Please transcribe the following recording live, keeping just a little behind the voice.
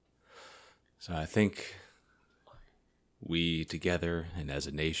So I think we together and as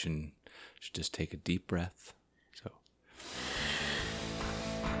a nation should just take a deep breath. So.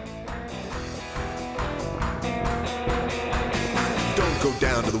 Don't go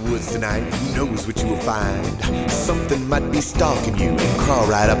down to the woods tonight. Who knows what you will find? Something might be stalking you and crawl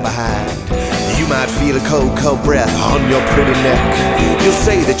right up behind. You might feel a cold, cold breath on your pretty neck. You'll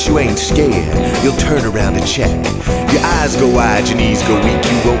say that you ain't scared. You'll turn around and check. Your eyes go wide, your knees go weak.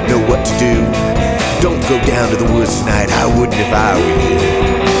 You won't know what to do. Don't go down to the woods tonight. I wouldn't if I were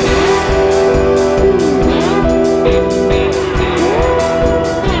you.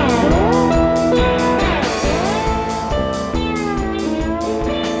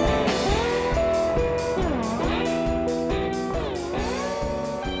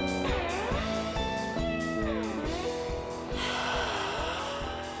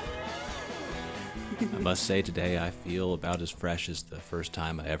 I must say today I feel about as fresh as the first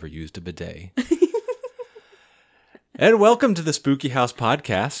time I ever used a bidet. And welcome to the Spooky House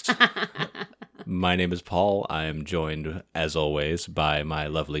Podcast. My name is Paul. I am joined, as always, by my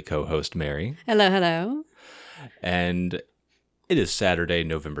lovely co-host, Mary. Hello, hello. And it is Saturday,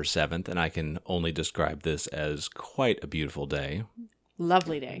 November 7th, and I can only describe this as quite a beautiful day.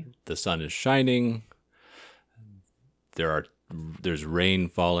 Lovely day. The sun is shining. There's rain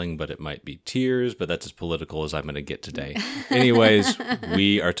falling, but it might be tears, but that's as political as I'm going to get today. Anyways,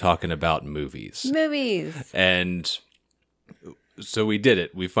 we are talking about movies. Movies. And so we did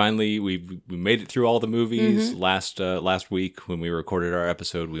it. We finally we made it through all the movies. Last week when we recorded our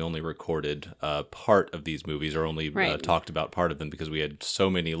episode, we only recorded part of these movies, or only talked about part of them because we had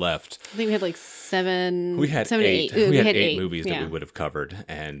so many left. I think we had like seven. We had seven eight. To 8. We had eight movies that we would have covered,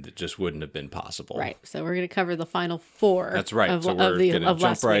 and it just wouldn't have been possible. Right. So we're going to cover the final 4. That's right. Of, so we're going to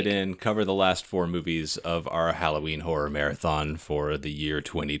jump right week. in, cover the last 4 movies of our Halloween horror marathon for the year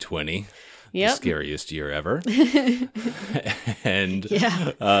 2020. Yep. The scariest year ever. And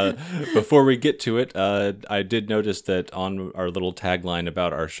before we get to it, I did notice that on our little tagline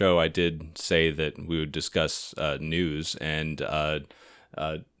about our show, I did say that we would discuss news, and the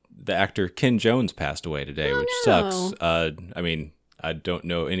actor Ken Jones passed away today, which sucks. I mean, I don't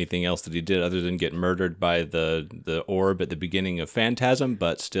know anything else that he did other than get murdered by the orb at the beginning of Phantasm,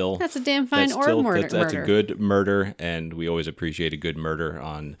 but still... That's a damn fine orb murder. That's a good murder, and we always appreciate a good murder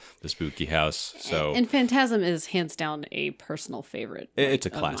on the Spooky House. So, and Phantasm is hands down a personal favorite. It's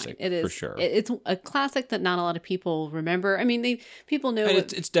a classic, it is, for sure. It's a classic that not a lot of people remember. I mean, people know...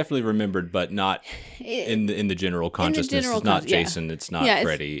 It's definitely remembered, but not in the general consciousness. It's not Jason, it's not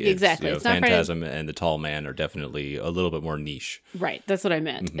Freddy. Exactly. It's Phantasm and the Tall Man are definitely a little bit more niche. Right. That's what I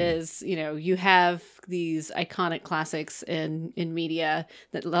meant, is, you have these iconic classics in media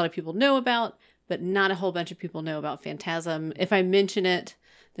that a lot of people know about, but not a whole bunch of people know about Phantasm. If I mention it,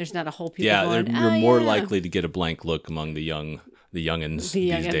 there's not a whole people going, you're more likely to get a blank look among the youngins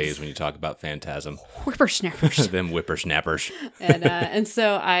these days when you talk about Phantasm. Whippersnappers. Them whippersnappers. And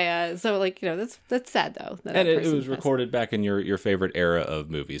so that's sad though. And it was recorded back in your favorite era of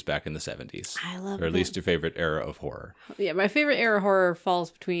movies back in the 70s. I love it. Or at least your favorite era of horror. Yeah, my favorite era of horror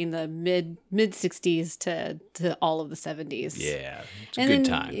falls between the mid 60s to all of the 70s. Yeah, it's a good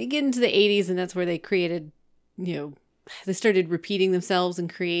time. You get into the 80s and that's where they created, they started repeating themselves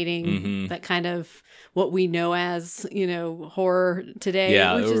and creating that kind of what we know as, horror today.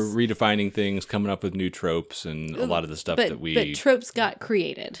 Yeah, they were redefining things, coming up with new tropes, and a lot of the stuff But tropes got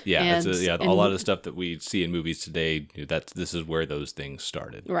created. Yeah, a lot of the stuff that we see in movies today, this is where those things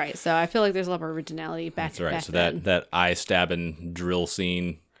started. Right, so I feel like there's a lot more originality back then. That's right, so that eye-stabbing drill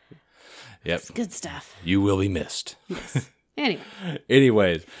scene, yep. It's good stuff. You will be missed. Yes.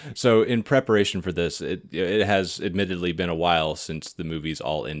 Anyways, so in preparation for this, it has admittedly been a while since the movies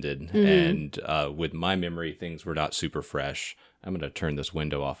all ended, and with my memory, things were not super fresh. I'm going to turn this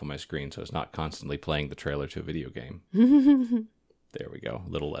window off on my screen so it's not constantly playing the trailer to a video game. There we go. A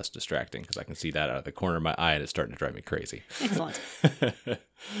little less distracting because I can see that out of the corner of my eye and it's starting to drive me crazy. Excellent.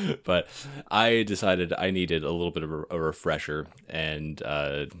 But I decided I needed a little bit of a refresher. And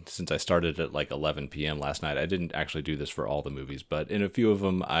since I started at like 11 p.m. last night, I didn't actually do this for all the movies. But in a few of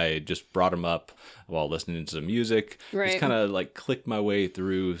them, I just brought them up while listening to some music. Right. Just kind of like clicked my way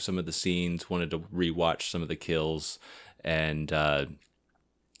through some of the scenes, wanted to rewatch some of the kills. And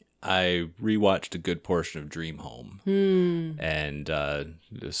I rewatched a good portion of Dream Home. And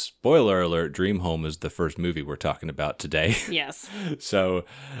spoiler alert, Dream Home is the first movie we're talking about today. Yes. So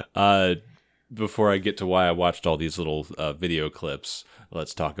before I get to why I watched all these little video clips,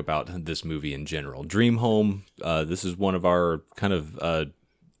 let's talk about this movie in general. Dream Home, this is one of our kind of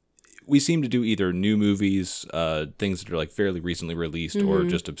we seem to do either new movies, things that are like fairly recently released, or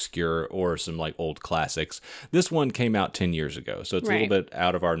just obscure, or some like old classics. This one came out 10 years ago, so it's a little bit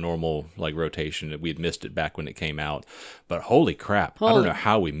out of our normal like rotation. We had missed it back when it came out, but holy crap, I don't know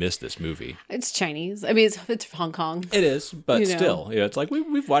how we missed this movie. It's Chinese. I mean, it's Hong Kong. It is, but still, it's like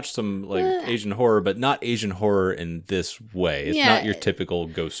we've watched some like Asian horror, but not Asian horror in this way. It's not your typical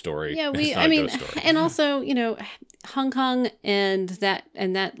ghost story. Yeah, ghost story. And also, Hong Kong and that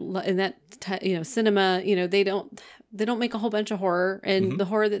cinema, they don't make a whole bunch of horror, and the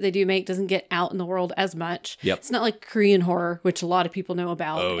horror that they do make doesn't get out in the world as much. Yep. It's not like Korean horror, which a lot of people know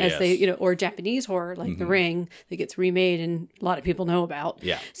about, or Japanese horror, like The Ring, that gets remade and a lot of people know about.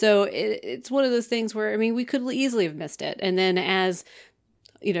 Yeah. So it's one of those things where, I mean, we could easily have missed it. And then as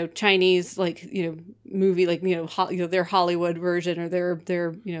Chinese, movie, their Hollywood version, or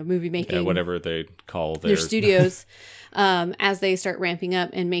their movie making, whatever they call their studios, as they start ramping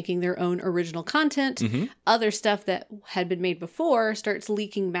up and making their own original content, other stuff that had been made before starts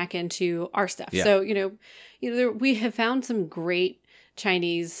leaking back into our stuff. Yeah. So, we have found some great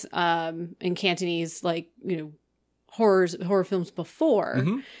Chinese and Cantonese, horror films before.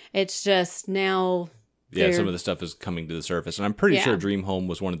 It's just now... Yeah, some of the stuff is coming to the surface. And I'm pretty sure Dream Home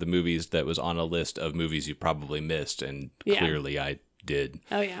was one of the movies that was on a list of movies you probably missed, and clearly I did.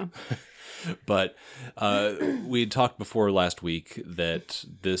 Oh, yeah. But we had talked before last week that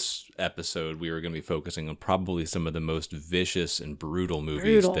this episode we were going to be focusing on probably some of the most vicious and brutal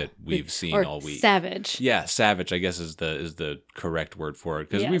movies that we've seen all week. Savage. Yeah, savage, I guess is the correct word for it.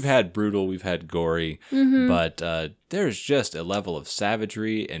 Because we've had brutal, we've had gory, but there's just a level of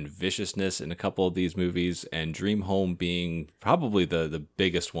savagery and viciousness in a couple of these movies, and Dream Home being probably the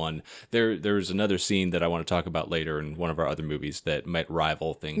biggest one. There's another scene that I want to talk about later in one of our other movies that might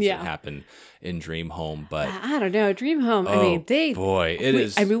rival things that happen in Dream Home, but I don't know. Dream Home,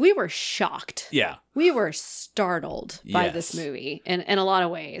 we were shocked. Yeah. We were startled by this movie in a lot of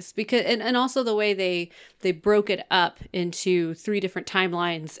ways, because and also the way they broke it up into 3 different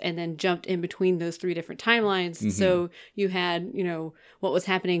timelines and then jumped in between those 3 different timelines. So you had, what was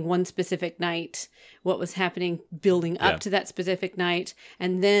happening one specific night, what was happening building up to that specific night,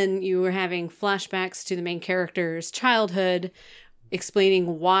 and then you were having flashbacks to the main character's childhood,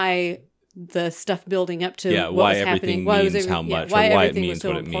 explaining why the stuff building up to what why was happening, why it means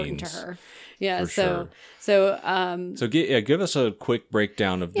what it means to her. Yeah, so give us a quick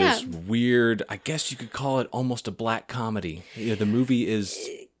breakdown of this weird, I guess you could call it almost a black comedy. Yeah, the movie is,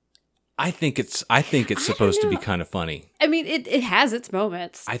 I think it's supposed to be kind of funny. I mean, it has its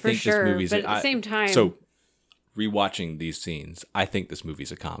moments. I think this movie's, but at the same time. So, rewatching these scenes, I think this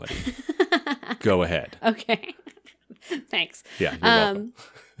movie's a comedy. Go ahead. Okay. Thanks. Yeah, you're welcome.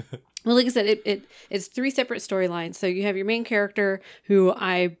 Well, like I said, it's 3 separate storylines. So you have your main character, who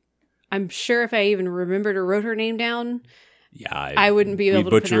I'm sure if I even remembered or wrote her name down, I wouldn't be able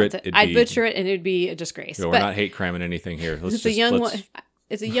to pronounce it. I'd butcher it, and it'd be a disgrace. No, we're not hate cramming anything here. It's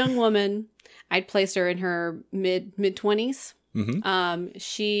a young woman. I'd placed her in her mid 20s.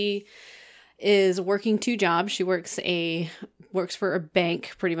 She is working 2 jobs. She works for a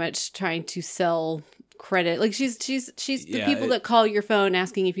bank, pretty much trying to sell credit. Like she's the people that call your phone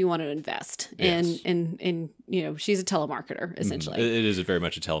asking if you want to invest, and she's a telemarketer essentially. It is very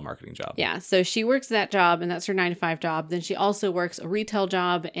much a telemarketing job. Yeah, so she works that job, and that's her 9-to-5 job. Then she also works a retail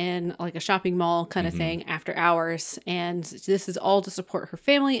job in like a shopping mall kind of thing after hours, and this is all to support her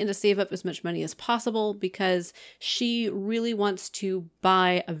family and to save up as much money as possible, because she really wants to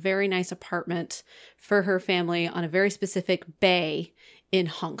buy a very nice apartment for her family on a very specific bay in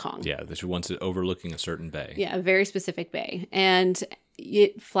Hong Kong. Yeah, that she wants it overlooking a certain bay. Yeah, a very specific bay. And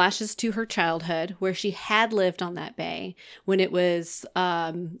it flashes to her childhood, where she had lived on that bay when it was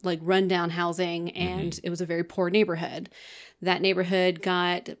rundown housing, and it was a very poor neighborhood. That neighborhood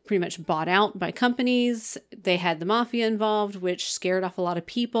got pretty much bought out by companies. They had the mafia involved, which scared off a lot of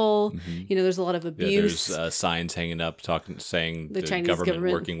people. There's a lot of abuse. Yeah, there's signs hanging up saying the government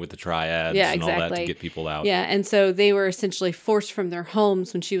working with the triads and all that to get people out. Yeah, and so they were essentially forced from their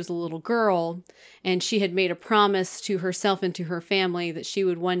homes when she was a little girl, and she had made a promise to herself and to her family that she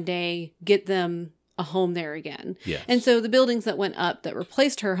would one day get them a home there again. Yes. And so the buildings that went up that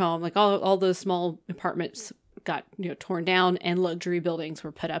replaced her home, like all those small apartments, got torn down, and luxury buildings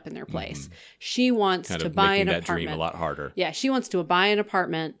were put up in their place. She wants to buy an apartment. That dream a lot harder. Yeah, she wants to buy an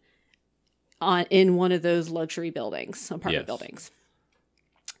apartment in one of those luxury apartment buildings.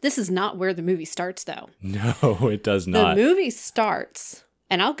 This is not where the movie starts, though. No, it does not. The movie starts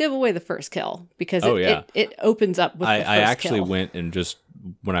And I'll give away the first kill because Oh, it opens up with the first I actually kill. went and just,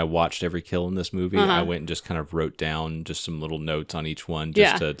 when I watched every kill in this movie, I went and just kind of wrote down just some little notes on each one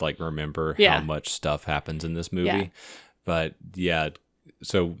just to like remember how much stuff happens in this movie. Yeah. But yeah,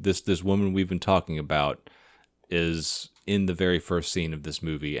 so this woman we've been talking about is in the very first scene of this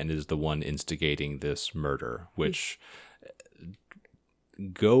movie and is the one instigating this murder, which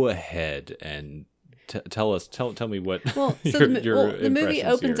go ahead and tell me what Well, so the movie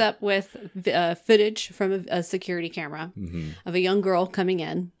opens up with footage from a security camera of a young girl coming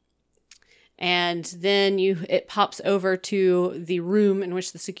in, and then it pops over to the room in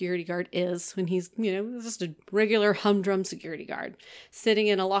which the security guard is when he's just a regular humdrum security guard sitting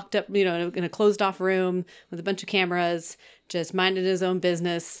in a locked up in a closed off room with a bunch of cameras, just minding his own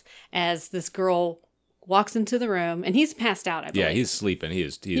business as this girl walks into the room, and he's passed out, I believe. Yeah, he's sleeping.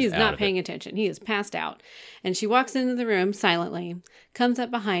 He's not paying attention. He is passed out. And she walks into the room silently, comes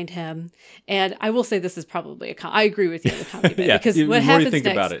up behind him, and I will say this is probably I agree with you on the comedy bit. Yeah, because the what more happens you think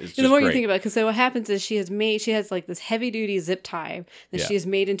next, about it, it's the just more you great. think about it, because so what happens is she has like this heavy-duty zip tie that she has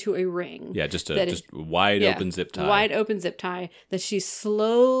made into a ring. Yeah, just wide open zip tie. Wide open zip tie that she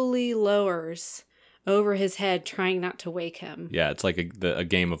slowly lowers over his head, trying not to wake him. Yeah, it's like a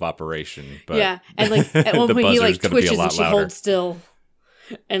game of Operation. But yeah, and like at one the point he like buzzer's gonna be a twitches lot and she louder. holds still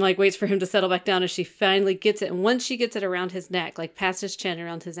and like waits for him to settle back down, and she finally gets it. And once she gets it around his neck, like past his chin,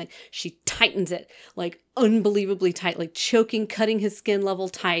 around his neck, she tightens it like unbelievably tight, like choking, cutting his skin level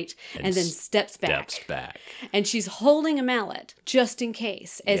tight, and then steps back. And she's holding a mallet just in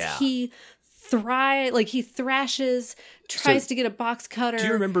case as he thrashes, tries to get a box cutter. Do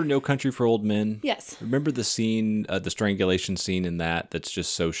you remember No Country for Old Men? Yes. Remember the scene, the strangulation scene in that's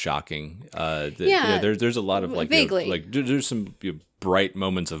just so shocking. There's a lot of vaguely. There's some bright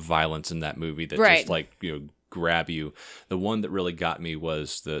moments of violence in that movie that just grab you. The one that really got me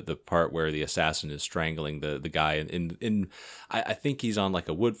was the part where the assassin is strangling the guy in I think he's on like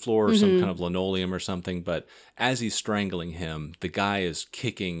a wood floor or some kind of linoleum or something, but as he's strangling him, the guy is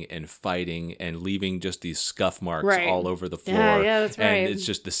kicking and fighting and leaving just these scuff marks all over the floor. Yeah, that's right. And it's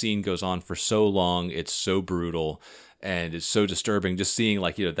just, the scene goes on for so long, it's so brutal and it's so disturbing just seeing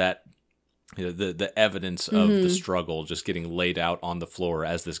the evidence of the struggle just getting laid out on the floor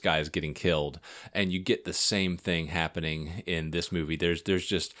as this guy is getting killed. And you get the same thing happening in this movie. There's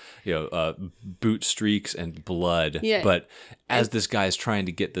just boot streaks and blood. Yeah. But as this guy is trying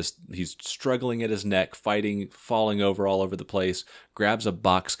to get this, he's struggling at his neck, fighting, falling over all over the place, grabs a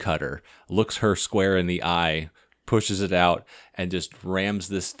box cutter, looks her square in the eye, pushes it out, and just rams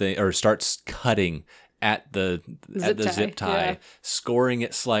this thing, or starts cutting at the zip tie, scoring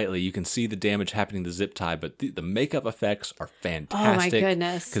it slightly. You can see the damage happening to the zip tie, but the makeup effects are fantastic. Oh my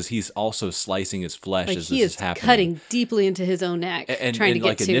goodness! Because he's also slicing his flesh as he this is is happening, cutting deeply into his own neck, and trying to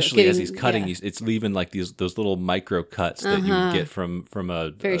get like initially as he's cutting, yeah. it's leaving like those little micro cuts that you would get from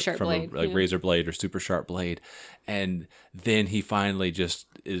a very sharp blade, a razor blade or super sharp blade, and then he finally just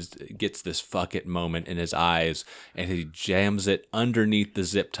gets this fuck it moment in his eyes, and he jams it underneath the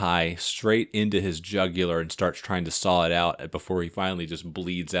zip tie straight into his jugular and starts trying to saw it out before he finally just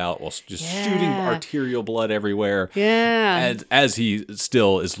bleeds out while just shooting arterial blood everywhere. Yeah. And as he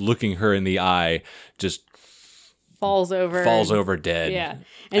still is looking her in the eye, just falls over dead. Yeah.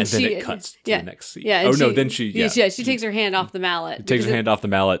 And then it cuts to the next scene. Yeah. Then she takes her hand off the mallet. Takes her hand off the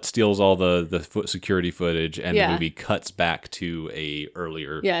mallet, steals all the security footage, and the movie cuts back to a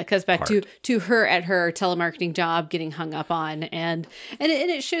earlier it cuts back part. to her at her telemarketing job getting hung up on, and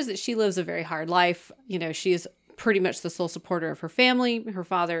it shows that she lives a very hard life. She is pretty much the sole supporter of her family. Her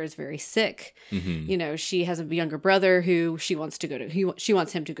father is very sick. Mm-hmm. She has a younger brother who she wants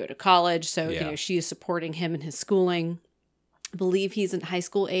him to go to college. So, she is supporting him in his schooling. I believe he's in high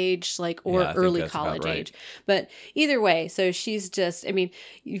school age, or early college age. But either way, so she's just,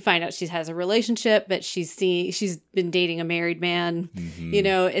 you find out she has a relationship, but she's been dating a married man. Mm-hmm.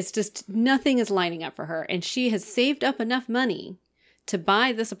 It's just nothing is lining up for her. And she has saved up enough money to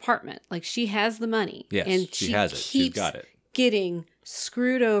buy this apartment. She has the money. Yes, and she has it. She's got it. Getting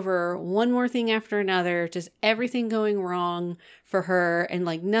screwed over, one more thing after another, just everything going wrong for her, and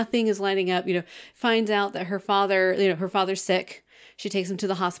nothing is lining up. Finds out that her father's sick. She takes him to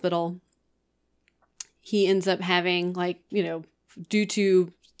the hospital. He ends up having due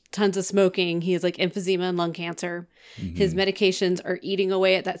to tons of smoking, he has emphysema and lung cancer. Mm-hmm. His medications are eating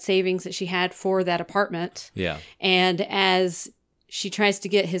away at that savings that she had for that apartment. Yeah. And as she tries to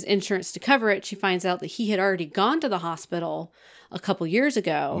get his insurance to cover it, she finds out that he had already gone to the hospital a couple years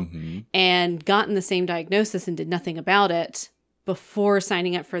ago and gotten the same diagnosis and did nothing about it before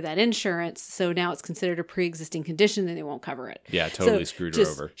signing up for that insurance. So now it's considered a pre-existing condition and they won't cover it. Yeah, totally screwed her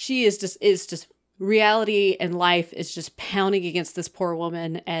over. She is just reality and life is just pounding against this poor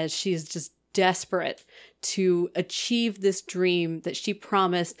woman as she's just desperate to achieve this dream that she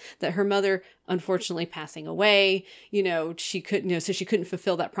promised, that her mother unfortunately passing away, she couldn't, so she couldn't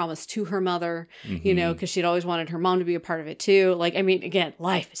fulfill that promise to her mother, because she'd always wanted her mom to be a part of it too. Like, I mean, again,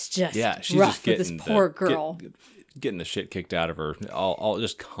 life is just she's rough just for this poor girl. Getting the shit kicked out of her all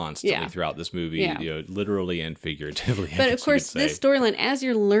just constantly throughout this movie, literally and figuratively. But of course, this storyline, as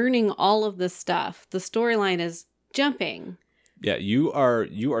you're learning all of this stuff, the storyline is jumping. Yeah, you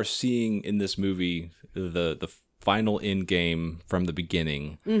are seeing in this movie the final end game from the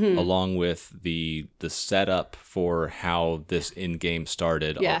beginning, along with the setup for how this end game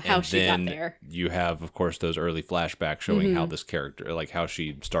started. Yeah, how she got there. You have, of course, those early flashbacks showing how this character, like how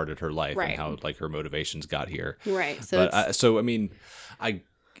she started her life and how like her motivations got here. Right. So I mean,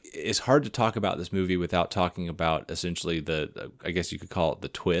 it's hard to talk about this movie without talking about essentially I guess you could call it the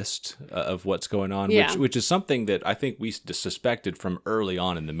twist of what's going on, which is something that I think we suspected from early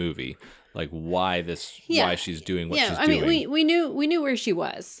on in the movie, like why she's doing what she's doing. Yeah, I mean, we knew where she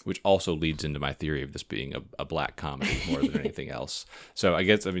was. Which also leads into my theory of this being a black comedy more than anything else. So I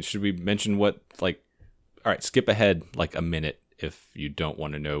guess, should we mention all right, skip ahead like a minute if you don't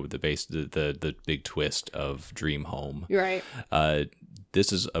want to know the big twist of Dream Home. Right.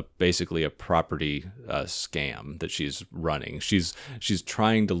 This is basically a property scam that she's running. She's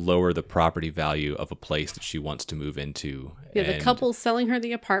trying to lower the property value of a place that she wants to move into. Yeah, the couple's selling her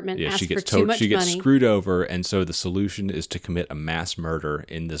the apartment. Yeah, she gets too much money. She gets screwed over, and so the solution is to commit a mass murder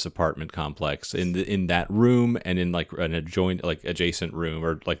in this apartment complex, in that room, and in like an adjacent room,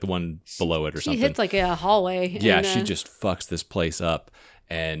 or like the one below it, or something. She hits like a hallway. Yeah, she just fucks this place up,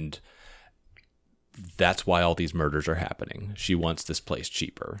 and that's why all these murders are happening. She wants this place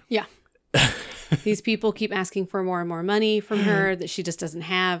cheaper. Yeah. These people keep asking for more and more money from her that she just doesn't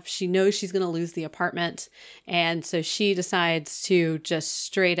have. She knows she's going to lose the apartment. And so she decides to just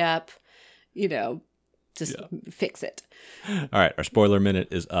straight up, fix it. All right. Our spoiler minute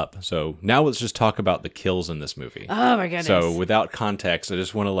is up. So now let's just talk about the kills in this movie. Oh, my goodness. So without context, I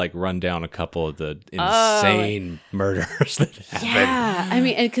just want to run down a couple of the insane murders that happen. Yeah. I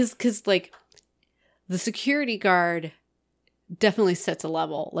mean, because the security guard definitely sets a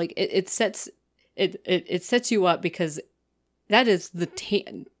level. Like it sets you up because that is the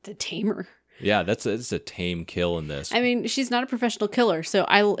tamer. Yeah, it's a tame kill in this. I mean, she's not a professional killer, so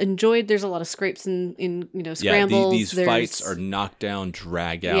I enjoyed. There's a lot of scrapes and scrambles. Yeah, these fights are knockdown,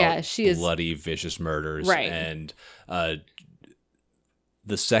 drag out, bloody, vicious murders, right? And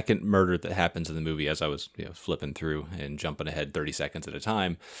the second murder that happens in the movie, as I was flipping through and jumping ahead 30 seconds at a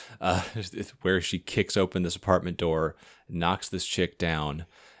time, where she kicks open this apartment door, knocks this chick down,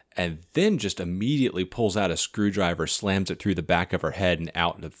 and then just immediately pulls out a screwdriver, slams it through the back of her head and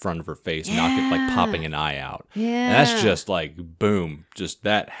out in the front of her face, popping an eye out. Yeah. And that's just boom, just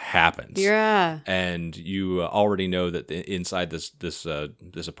that happens. Yeah. And you already know that inside this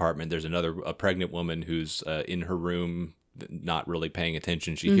apartment, there's a pregnant woman who's in her room, not really paying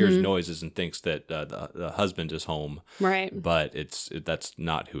attention. She hears noises and thinks that the husband is home. Right. But that's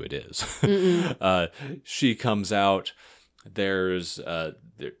not who it is. She comes out. There's a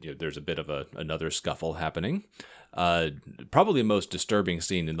bit of another scuffle happening. Probably the most disturbing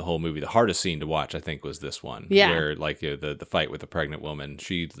scene in the whole movie, the hardest scene to watch, I think, was this one. Yeah. Where the fight with the pregnant woman,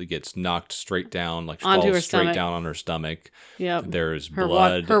 she gets knocked straight down, she onto falls her straight stomach. down on her stomach. Yep. There's her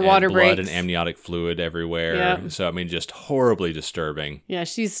blood water blood breaks. and amniotic fluid everywhere. Yep. So just horribly disturbing. Yeah,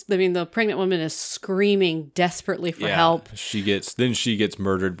 the pregnant woman is screaming desperately for help. She gets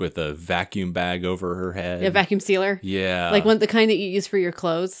murdered with a vacuum bag over her head. A vacuum sealer. Yeah. Like the kind that you use for your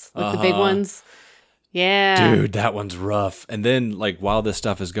clothes, like the big ones. Yeah. Dude, that one's rough. And then, while this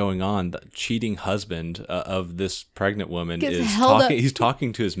stuff is going on, the cheating husband of this pregnant woman he's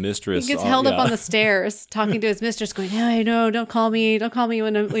talking to his mistress. He gets held up on the stairs, talking to his mistress, going, "No, don't call me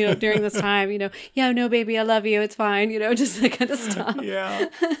when I'm, during this time, yeah, no, baby, I love you, it's fine, just that kind of stuff." Yeah.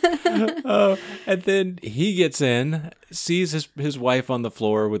 And then he gets in, sees his wife on the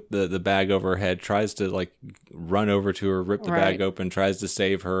floor with the bag over her head, tries to run over to her, rip the bag open, tries to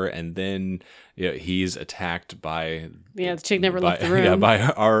save her, and then he's attacked by the chick never left the room. Yeah, by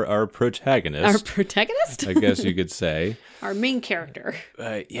our protagonist. Our protagonist, I guess you could say. Our main character.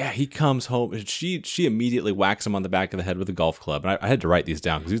 He comes home. She immediately whacks him on the back of the head with a golf club. And I had to write these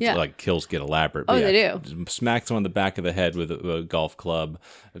down because these kills get elaborate. But they do. Smacks him on the back of the head with a golf club.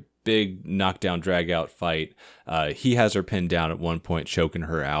 big knockdown, drag out fight. He has her pinned down at one point, choking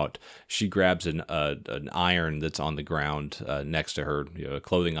her out. She grabs an iron that's on the ground next to her, a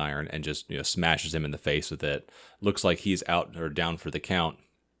clothing iron, and just smashes him in the face with it. Looks like he's out or down for the count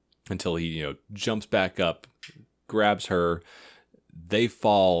until he jumps back up, grabs her. They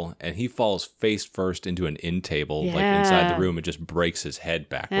fall, and he falls face first into an end table, like inside the room, and just breaks his head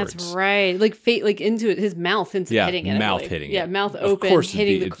backwards. That's right, like into it, his mouth into hitting it. Mouth hitting it. Yeah, mouth open,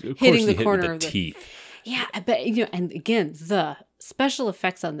 hitting the corner of the teeth. Yeah, but and again, the special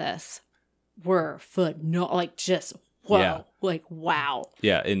effects on this were phenomenal. Like just wow.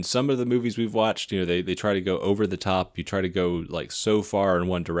 Yeah, in some of the movies we've watched, they try to go over the top. You try to go like so far in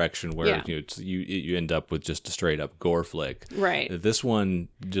one direction where you end up with just a straight up gore flick. Right. This one,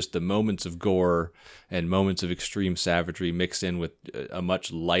 just the moments of gore and moments of extreme savagery mixed in with a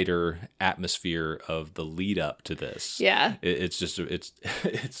much lighter atmosphere of the lead up to this. Yeah. It's just it's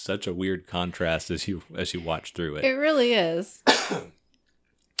such a weird contrast as you watch through it. It really is.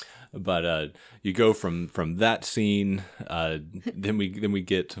 But you go from that scene, then we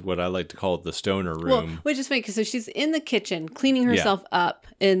get what I like to call the stoner room. Well, which is funny because so she's in the kitchen cleaning herself up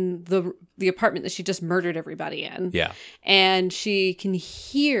in the apartment that she just murdered everybody in. Yeah. And she can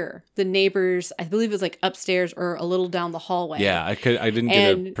hear the neighbors, I believe it was like upstairs or a little down the hallway. Yeah, I didn't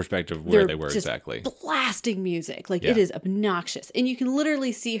get a perspective of where they were exactly. Blasting music. Like it is obnoxious. And you can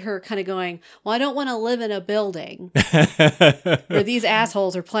literally see her kind of going, well, I don't want to live in a building where these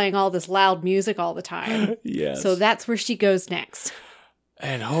assholes are playing all this loud music all the time. Yes. So that's where she goes next.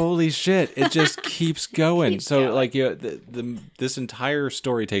 And holy shit, it just keeps going. Like this entire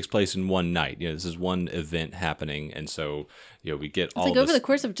story takes place in one night. This is one event happening, and so we get it's like over the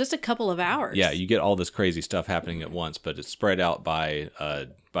course of just a couple of hours. Yeah, you get all this crazy stuff happening at once, but it's spread out by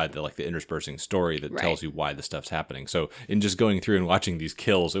the interspersing story that tells you why the stuff's happening. So in just going through and watching these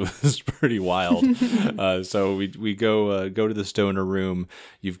kills, it was pretty wild. So we go to the stoner room.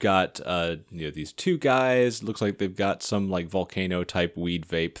 You've got these two guys. Looks like they've got some like volcano type weed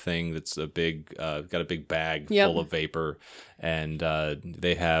vape thing that's got a big bag full of vapor. And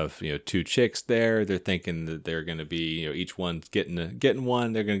they have two chicks there. They're thinking that they're going to be each one's getting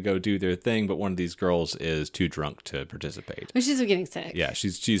one. They're going to go do their thing, but one of these girls is too drunk to participate. But she's getting sick. Yeah,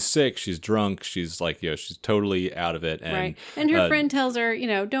 she's sick. She's drunk. She's like she's totally out of it. And, and her friend tells her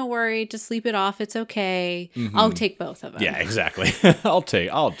don't worry, just sleep it off. It's okay. Mm-hmm. I'll take both of them. Yeah, exactly. I'll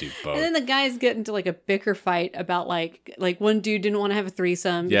do both. And then the guys get into like a bicker fight about like one dude didn't want to have a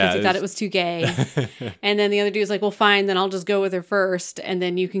threesome because he thought it was too gay, and then the other dude's like, well, fine, then I'll just go with her first, and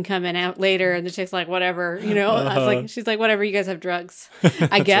then you can come in out later. And the chick's like, whatever, she's like, whatever, you guys have drugs,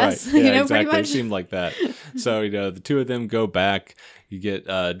 I guess. Right. Yeah, exactly. Pretty much. It seemed like that. So the two of them go back. You get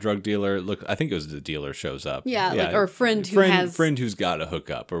a drug dealer. Look, I think it was the dealer shows up. Yeah. Or a friend who's got a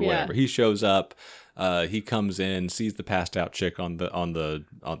hookup or whatever. He shows up. He comes in, sees the passed out chick on the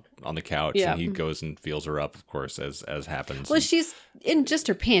couch, and he goes and feels her up, of course, as happens. Well, she's in just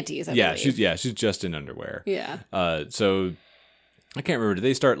her panties. I believe. She's just in underwear. Yeah. So I can't remember. Did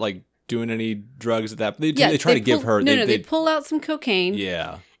they start like doing any drugs at that? They try to give her. They pull out some cocaine.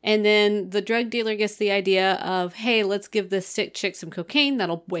 Yeah. And then the drug dealer gets the idea of, hey, let's give this sick chick some cocaine.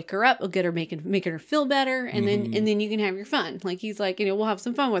 That'll wake her up. It'll get her making her feel better. And then you can have your fun. Like he's like, we'll have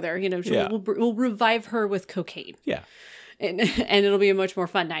some fun with her. We'll revive her with cocaine. Yeah. And it'll be a much more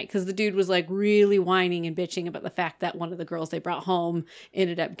fun night because the dude was like really whining and bitching about the fact that one of the girls they brought home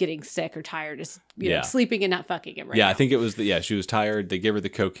ended up getting sick or tired, just sleeping and not fucking him. I think it was she was tired. They give her the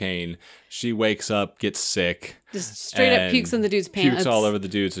cocaine. She wakes up, gets sick, just straight up pukes in the dude's pants, pukes all over the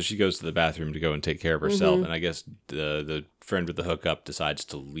dude. So she goes to the bathroom to go and take care of herself. And I guess the friend with the hookup decides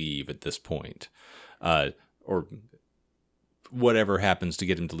to leave at this point, or whatever happens to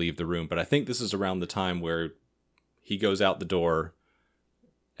get him to leave the room. But I think this is around the time where he goes out the door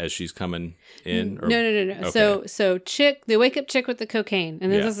as she's coming in. No. Okay. So chick, they wake up chick with the cocaine,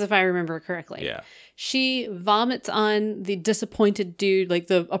 and this is if I remember correctly. Yeah. She vomits on the disappointed dude, like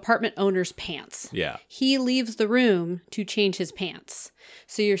the apartment owner's pants. Yeah. He leaves the room to change his pants.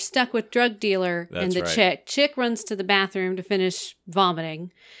 So you're stuck with drug dealer and the chick. Chick runs to the bathroom to finish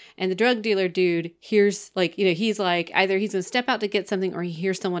vomiting. And the drug dealer dude hears, he's like, either he's going to step out to get something or he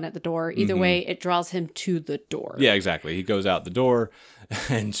hears someone at the door. Either way, it draws him to the door. Yeah, exactly. He goes out the door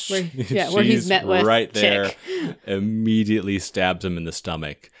and where he's met with right there, chick. Immediately stabs him in the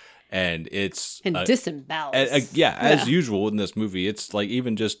stomach. And it's... disembowels. As usual in this movie, it's like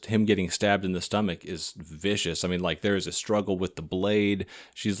even just him getting stabbed in the stomach is vicious. I mean, like there is a struggle with the blade.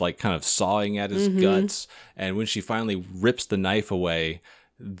 She's like kind of sawing at his guts. And when she finally rips the knife away,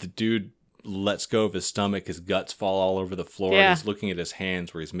 the dude lets go of his stomach, his guts fall all over the floor, and he's looking at his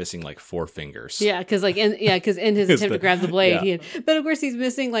hands where he's missing like 4 fingers. Yeah, because in his attempt to grab the blade, but of course he's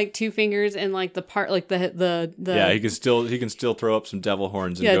missing like 2 fingers and like the part like the yeah, he can still throw up some devil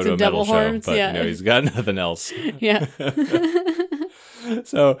horns and go to a metal show, but he's got nothing else. Yeah.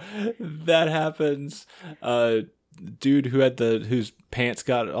 So that happens. Dude whose pants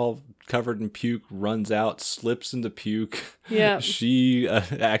got all covered in puke runs out, slips into puke. Yeah. She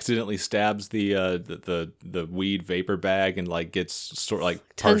accidentally stabs the weed vapor bag and like gets sort of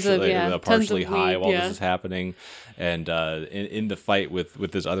like partially high while this is happening. And in the fight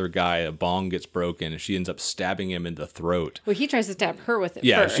with this other guy, a bong gets broken and she ends up stabbing him in the throat. Well, he tries to stab her with it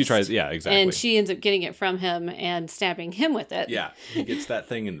first. she tries. Yeah, exactly. And she ends up getting it from him and stabbing him with it. Yeah, he gets that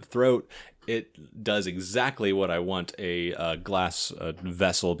thing in the throat. It does exactly what I want a glass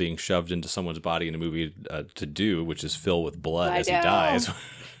vessel being shoved into someone's body in a movie to do, which is fill with blood as he dies.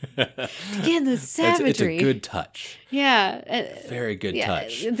 Again, the savagery. It's a good touch. Yeah. Very good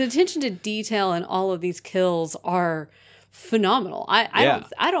touch. The attention to detail in all of these kills are phenomenal.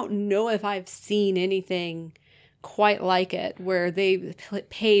 I don't know if I've seen anything quite like it, where they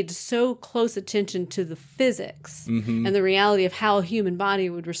paid so close attention to the physics and the reality of how a human body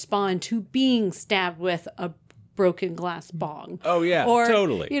would respond to being stabbed with a broken glass bong. Oh yeah, or,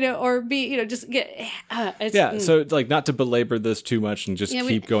 totally. Or be, just get. So like not to belabor this too much and just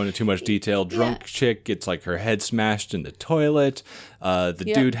keep going into too much detail. Drunk chick gets like her head smashed in the toilet.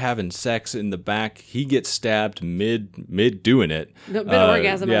 Dude having sex in the back, he gets stabbed mid doing it. Mid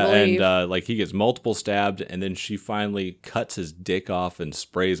orgasm, I believe. And like he gets multiple stabbed, and then she finally cuts his dick off and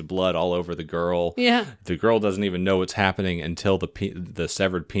sprays blood all over the girl. Yeah. The girl doesn't even know what's happening until the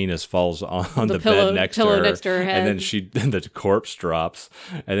severed penis falls on the bed next to her head. And then the corpse drops,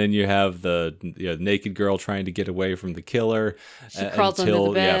 and then you have the naked girl trying to get away from the killer. She crawls under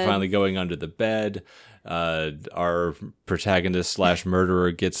the bed. Finally going under the bed. Our protagonist /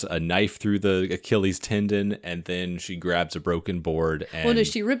 murderer gets a knife through the Achilles tendon, and then she grabs a broken board. And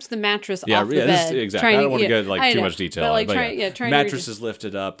she rips the mattress off the bed. Exactly. I don't want to go too much detail. But mattress is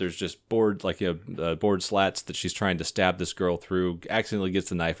lifted up. There's just board board slats that she's trying to stab this girl through. Accidentally gets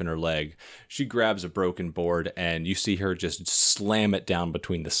the knife in her leg. She grabs a broken board, and you see her just slam it down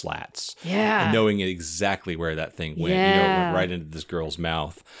between the slats. Yeah. And knowing exactly where that thing went. Yeah. It went right into this girl's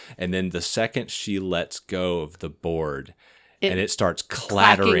mouth. And then the second she lets go of the board, and it starts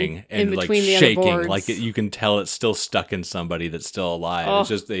clattering and like shaking, like you can tell it's still stuck in somebody that's still alive. Oh.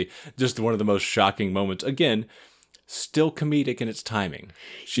 It's just one of the most shocking moments. Again, still comedic in its timing.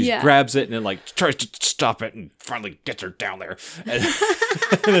 She grabs it and then like tries to stop it and finally gets her down there, and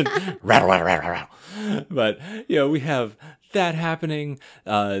then rattle. But we have that happening.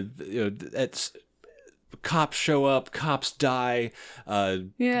 It's. Cops show up, cops die,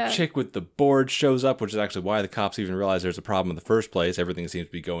 chick with the board shows up, which is actually why the cops even realize there's a problem in the first place. Everything seems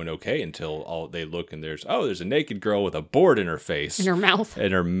to be going okay until they look and there's a naked girl with a board in her face. In her mouth.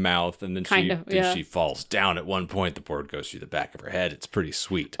 And then she falls down at one point. The board goes through the back of her head. It's pretty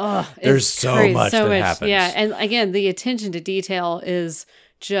sweet. Oh, there's so much that happens. Yeah, and again, the attention to detail is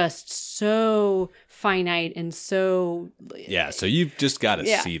just so finite and so so you've just got to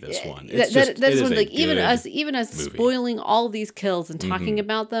see this one. That's one thing. Even us spoiling all these kills and talking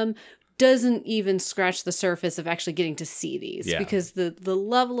about them doesn't even scratch the surface of actually getting to see these, because the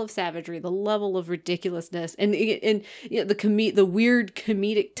level of savagery, the level of ridiculousness, and the weird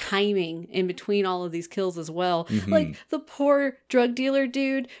comedic timing in between all of these kills as well. Like the poor drug dealer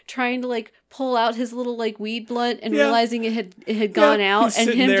dude trying to like pull out his little like weed blunt and realizing it had gone out, and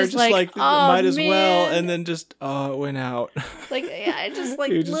him just like might as well, and then just it went out. Like just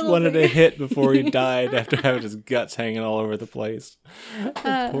like he just wanted a hit before he died after having his guts hanging all over the place.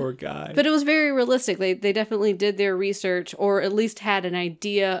 Poor guy. But it was very realistic. They definitely did their research, or at least had an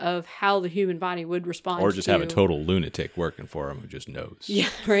idea of how the human body would respond. Or just have a total lunatic working for him who just knows. Yeah,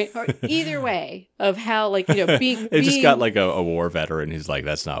 right. Or either way of how being. They just got like a war veteran who's like,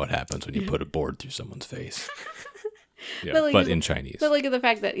 that's not what happens when you put a board through someone's face. But in Chinese. But like the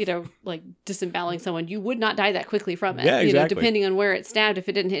fact that, like disemboweling someone, you would not die that quickly from it. Yeah, exactly. Depending on where it stabbed, if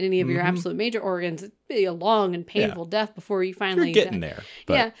it didn't hit any of your absolute major organs, it'd be a long and painful death before you finally You're getting there.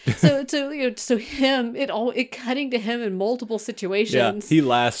 But. Yeah. So him, it cutting to him in multiple situations. Yeah, he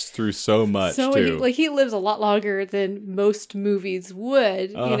lasts through so much too. He lives a lot longer than most movies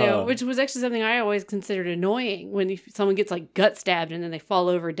would, which was actually something I always considered annoying when someone gets like gut stabbed and then they fall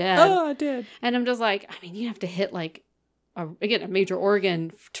over dead. Oh, I did. And I'm just like, you have to hit like a major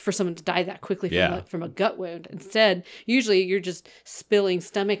organ for someone to die that quickly from a gut wound. Instead, usually you're just spilling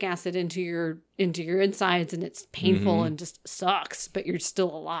stomach acid into your into your insides and it's painful and just sucks, but you're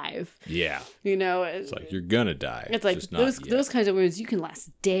still alive. Yeah. You know, it's like you're gonna die. It's like those kinds of wounds you can last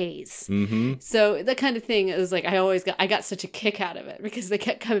days. So that kind of thing is like I got such a kick out of it because they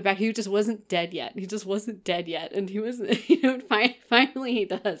kept coming back. He just wasn't dead yet. And he wasn't, you know, finally he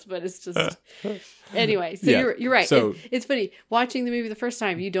does, but it's just anyway. So you're right. So it's funny watching the movie the first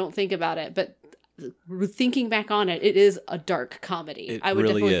time. You don't think about it, but thinking back on it, it is a dark comedy. I would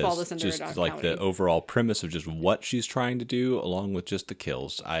really definitely fall this under just a dark like comedy. the overall premise of just what she's trying to do, along with just the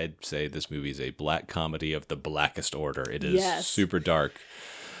kills. I'd say this movie is a black comedy of the blackest order. It is super dark.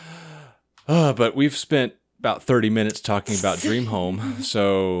 But we've spent about 30 minutes talking about Dream Home,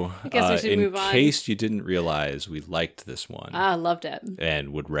 so I guess we should move on. In case you didn't realize, we liked this one. I loved it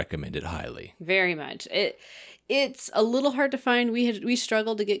and would recommend it highly. Very much. It's a little hard to find. We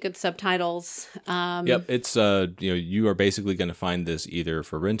struggled to get good subtitles. Yep, it's you are basically going to find this either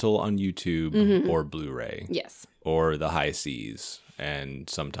for rental on YouTube or Blu-ray. Yes. Or the high seas, and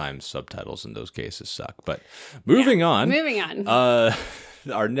sometimes subtitles in those cases suck. But moving on.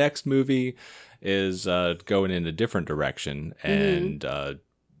 Our next movie is going in a different direction and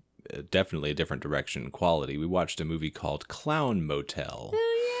definitely a different direction in quality. We watched a movie called Clown Motel.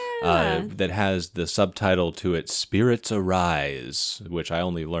 That has the subtitle to it, Spirits Arise, which I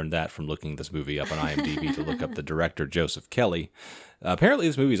only learned that from looking this movie up on IMDb to look up the director, Joseph Kelly. Apparently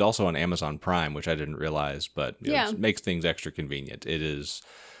this movie is also on Amazon Prime, which I didn't realize, but it makes things extra convenient. It is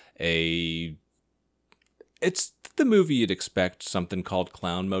it's the movie you'd expect something called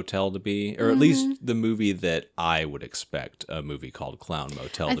Clown Motel to be, or at least the movie that I would expect a movie called Clown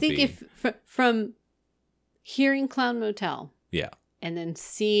Motel to be. I think if from hearing Clown Motel. Yeah. And then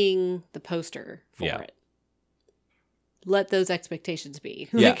seeing the poster for it. Let those expectations be.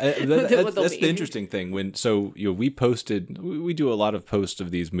 Yeah, that's the interesting thing. We do a lot of posts of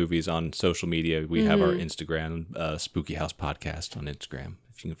these movies on social media. We have our Instagram, Spooky House Podcast on Instagram,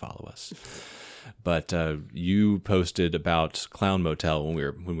 if you can follow us. But you posted about Clown Motel when we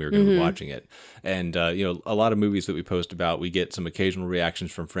were going to be watching it, and a lot of movies that we post about, we get some occasional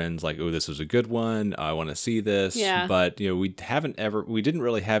reactions from friends like, "Oh, this was a good one. I want to see this." Yeah. But we didn't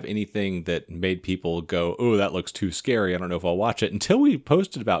really have anything that made people go, "Oh, that looks too scary. I don't know if I'll watch it," until we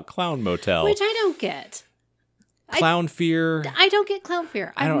posted about Clown Motel, which I don't get. Clown fear. I don't get clown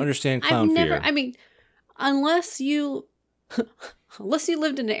fear. I don't understand clown fear. I mean, unless you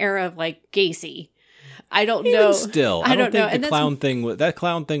lived in an era of like Gacy, I don't know. Still, I don't think the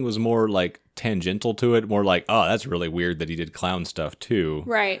clown thing was more like tangential to it, more like, oh, that's really weird that he did clown stuff too,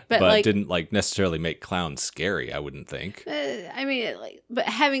 right? But like, didn't like necessarily make clowns scary. I wouldn't think. I mean, but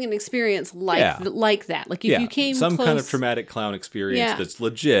having an experience like that, like if you came some close, kind of traumatic clown experience that's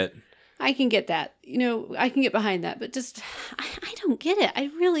legit. I can get that. I can get behind that, but just I don't get it.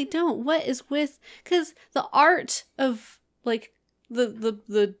 I really don't. What is with, because the art of like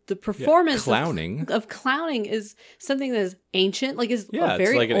the performance of clowning is something that is ancient, like is a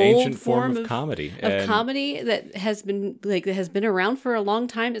very like an old ancient form of comedy. Comedy that has been around for a long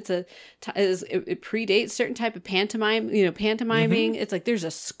time. It predates certain type of pantomiming. It's like there's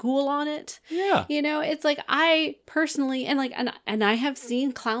a school on it. Yeah. It's like I personally and I have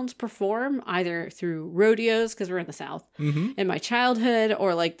seen clowns perform either through rodeos, because we're in the South, in my childhood,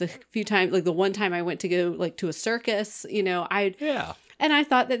 or like the few times, like the one time I went to go like to a circus, and I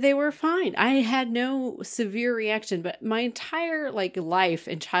thought that they were fine. I had no severe reaction, but my entire like life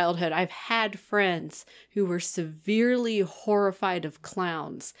and childhood, I've had friends who were severely horrified of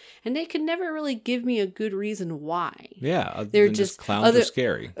clowns, and they could never really give me a good reason why. Yeah, they're just clowns are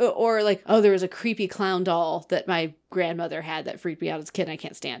scary. Or like, oh, there was a creepy clown doll that my grandmother had that freaked me out as a kid, and I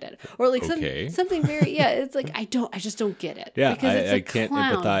can't stand it. Or like something very it's like I just don't get it. Yeah, because it's I can't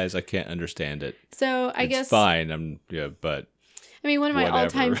empathize. I can't understand it. So I guess it's fine. But. I mean, one of my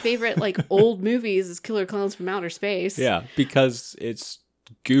all-time favorite like old movies is Killer Clowns from Outer Space. Yeah, because it's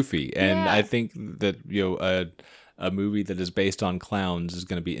goofy, and I think that a movie that is based on clowns is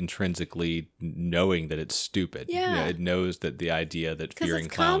going to be intrinsically knowing that it's stupid. Yeah, it knows that the idea that fearing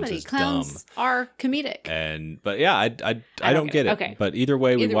clowns is clowns dumb. Are comedic. But yeah, I don't get it. Okay. But either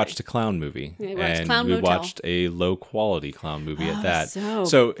way, we watched a clown movie, we watched a low quality clown movie at that.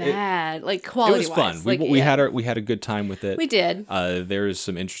 So bad, like quality. It was fun. We had a good time with it. We did. There is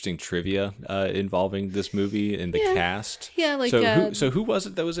some interesting trivia involving this movie in the cast. Yeah, like so who was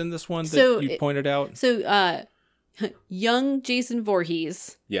it that was in this one that you pointed out? So young Jason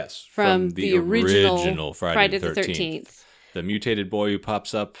Voorhees. Yes, from the original Friday the 13th. The mutated boy who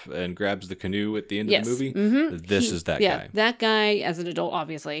pops up and grabs the canoe at the end of the movie. This is that guy. Yeah, that guy as an adult,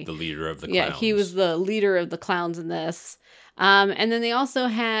 obviously. The leader of the clowns. Yeah, he was the leader of the clowns in this. And then they also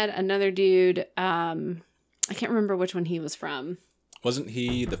had another dude. I can't remember which one he was from. Wasn't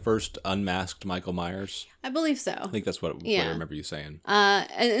he the first unmasked Michael Myers? I believe so. I think that's what I remember you saying.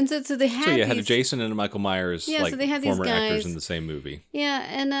 And so they had had a Jason and a Michael Myers, so they had former these guys, actors in the same movie. Yeah,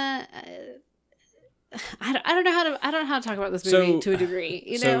 and I don't know how to talk about this movie to a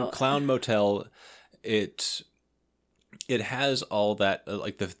degree. So Clown Motel, it has all that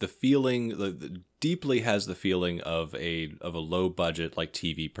the feeling, deeply has the feeling of a low budget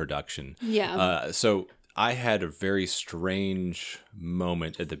TV production. Yeah. So I had a very strange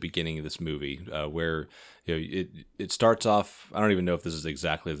moment at the beginning of this movie where it starts off. I don't even know if this is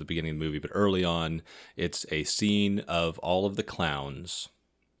exactly at the beginning of the movie, but early on, it's a scene of all of the clowns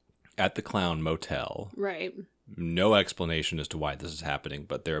at the Clown Motel. Right. No explanation as to why this is happening,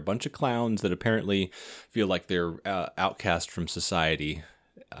 but there are a bunch of clowns that apparently feel like they're outcast from society.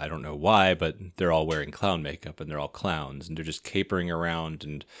 I don't know why, but they're all wearing clown makeup and they're all clowns and they're just capering around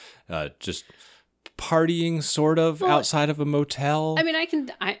and just partying sort of outside of a motel. I mean,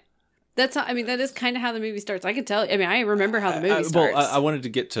 that is kind of how the movie starts. I can tell. I mean, I remember how the movie starts. Well, I wanted to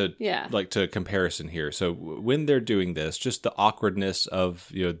get to to a comparison here. So when they're doing this, just the awkwardness of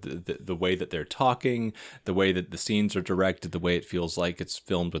the way that they're talking, the way that the scenes are directed, the way it feels like it's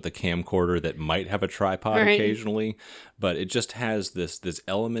filmed with a camcorder that might have a tripod occasionally, but it just has this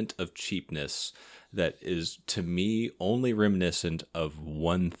element of cheapness that is, to me, only reminiscent of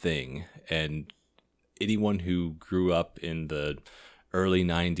one thing. And anyone who grew up in the early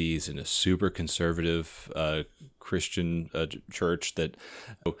 90s in a super conservative Christian church, that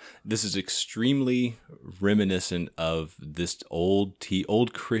this is extremely reminiscent of this old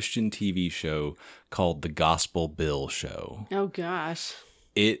Christian TV show called The Gospel Bill Show. Oh gosh.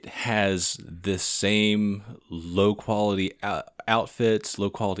 It has this same low quality outfits, low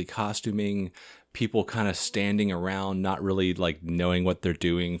quality costuming, people kind of standing around, not really knowing what they're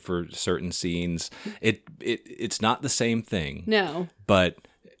doing for certain scenes. It's not the same thing. No. But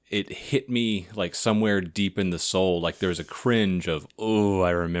it hit me somewhere deep in the soul. There's a cringe of, oh,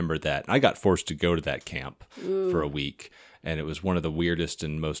 I remember that. And I got forced to go to that camp for a week. And it was one of the weirdest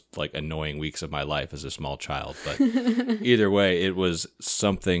and most annoying weeks of my life as a small child. But either way, it was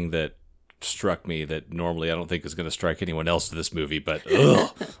something that struck me that normally I don't think is going to strike anyone else to this movie, but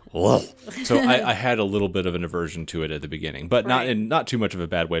so I had a little bit of an aversion to it at the beginning, but not too much of a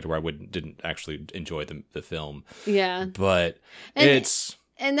bad way to where I didn't actually enjoy the film. Yeah, but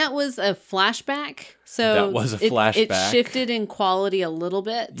and that was a flashback. So that was a flashback. It shifted in quality a little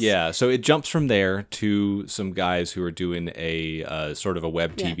bit. Yeah, so it jumps from there to some guys who are doing a sort of a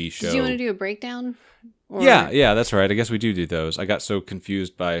web TV show. Do you want to do a breakdown? Or... Yeah, that's right. I guess we do those. I got so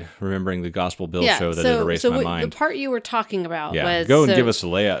confused by remembering the Gospel Bill show that it erased my mind. The part you were talking about was... and give us a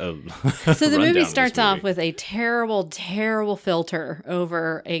layout. So the movie starts off with a terrible, terrible filter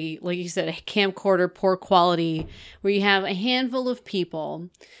over like you said, a camcorder, poor quality, where you have a handful of people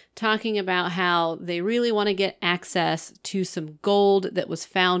talking about how they really want to get access to some gold that was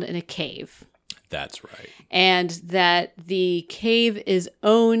found in a cave. That's right. And that the cave is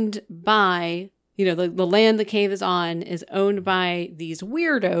owned by... the land the cave is on is owned by these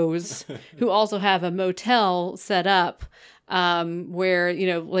weirdos who also have a motel set up where,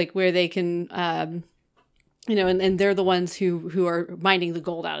 where they can, and they're the ones who are mining the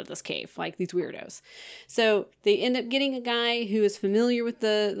gold out of this cave, these weirdos. So they end up getting a guy who is familiar with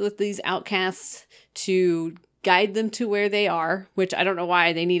these outcasts to guide them to where they are, which I don't know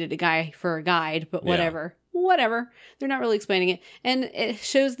why they needed a guy for a guide, but whatever. Yeah. Whatever. They're not really explaining it. And it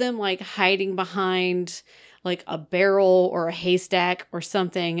shows them hiding behind a barrel or a haystack or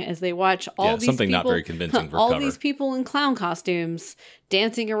something as they watch all these something people, not very convincing for all cover. These people in clown costumes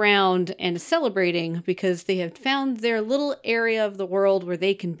dancing around and celebrating because they have found their little area of the world where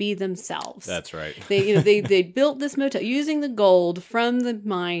they can be themselves. That's right. They built this motel using the gold from the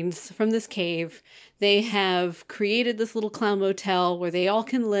mines, from this cave. They have created this little clown motel where they all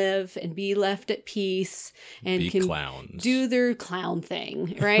can live and be left at peace and can clowns. Do their clown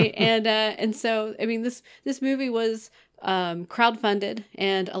thing, right? And so I mean this movie was crowdfunded,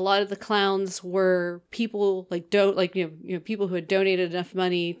 and a lot of the clowns were people people who had donated enough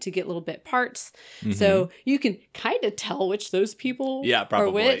money to get little bit parts. Mm-hmm. So you can kind of tell which those people are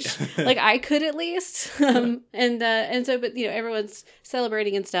which. I could at least. And so everyone's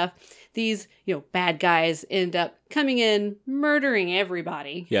celebrating and stuff. These, bad guys end up coming in, murdering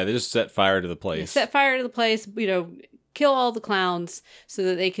everybody. Yeah, they just set fire to the place. Kill all the clowns so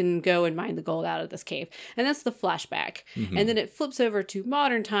that they can go and mine the gold out of this cave. And that's the flashback. Mm-hmm. And then it flips over to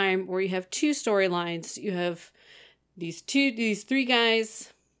modern time where you have two storylines. You have these three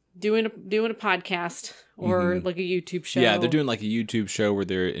guys doing a podcast or like a YouTube show. Yeah, they're doing like a YouTube show where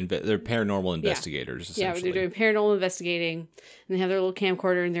they're paranormal investigators. Yeah, Essentially. they're doing paranormal investigating, and they have their little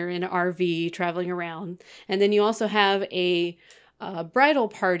camcorder, and they're in an RV traveling around. And then you also have a bridal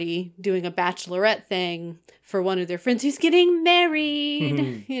party doing a bachelorette thing for one of their friends who's getting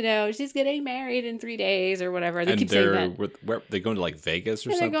married. You know, she's getting married in 3 days or whatever. They keep saying that. Where they going to like Vegas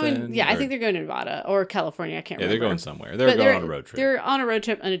or something? I think they're going to Nevada or California. I can't remember. Yeah, they're going somewhere. They're going on a road trip. They're on a road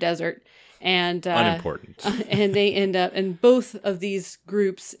trip in a desert. And unimportant. And they end up, and both of these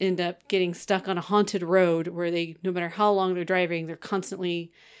groups end up getting stuck on a haunted road where they, no matter how long they're driving, they're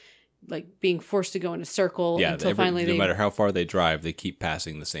constantly like being forced to go in a circle until finally no matter how far they drive, they keep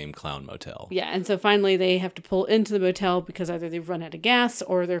passing the same clown motel. Yeah, and so finally they have to pull into the motel because either they've run out of gas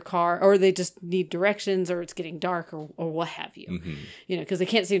or their car, or they just need directions, or it's getting dark, or what have you. You know, because they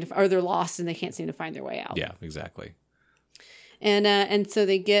can't seem to, or they're lost and they can't seem to find their way out. Yeah, exactly. And so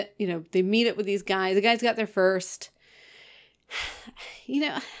they get, you know, they meet up with these guys. The guys got there first. You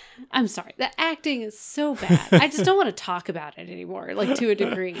know, I'm sorry. The acting is so bad. I just don't want to talk about it anymore, like to a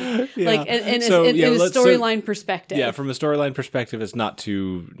degree. Like in a storyline perspective. Yeah, from a storyline perspective, it's not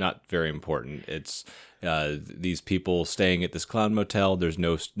very important. It's these people staying at this clown motel. There's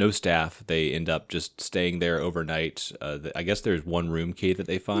no staff. They end up just staying there overnight. I guess there's one room key that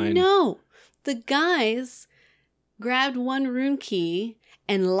they find. No, the guys grabbed one room key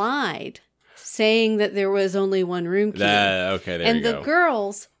and lied, saying that there was only one room key. Okay, there you go. And the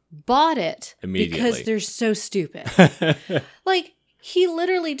girls bought it immediately because they're so stupid. Like, he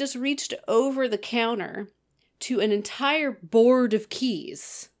literally just reached over the counter to an entire board of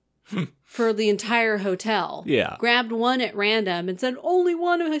keys for the entire hotel. Yeah. Grabbed one at random and said, only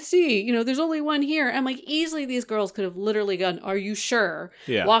one I see. You know, there's only one here. I'm like, easily these girls could have literally gone, are you sure?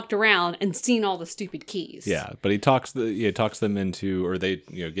 Yeah. Walked around and seen all the stupid keys. Yeah, but he talks them into, or they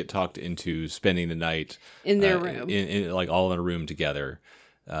get talked into spending the night in their room, in like all in a room together.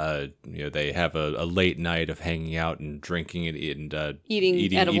 They have a late night of hanging out and drinking and eating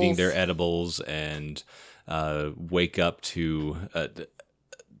their edibles, and wake up to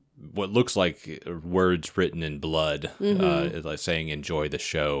what looks like words written in blood, like saying "enjoy the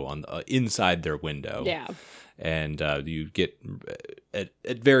show" on inside their window. Yeah. And you get at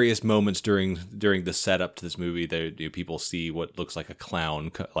various moments during the setup to this movie, people see what looks like a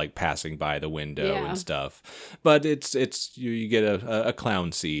clown like passing by the window and stuff. But it's you get a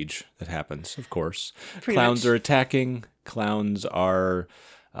clown siege that happens. Of course, clowns are attacking. Clowns are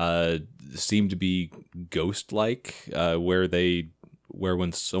seem to be ghost-like, where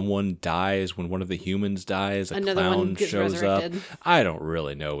when someone dies, when one of the humans dies, another clown shows resurrected. up. I don't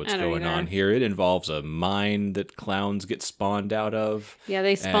really know what's going on here. It involves a mine that clowns get spawned out of. Yeah,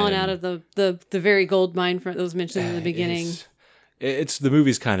 they spawn out of the very gold mine that was mentioned in the beginning. It's the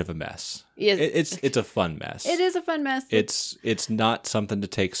movie's kind of a mess. Yes. It's a fun mess. It is a fun mess. It's not something to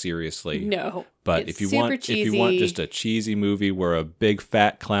take seriously. No. But if you want just a cheesy movie where a big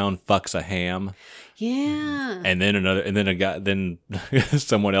fat clown fucks a ham. Yeah. And then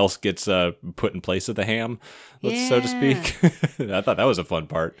someone else gets put in place of the ham, so to speak. I thought that was a fun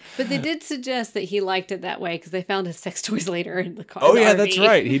part. But they did suggest that he liked it that way because they found his sex toys later in the car. Oh yeah, that's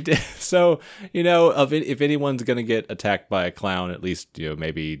right. He did. So if anyone's gonna get attacked by a clown, at least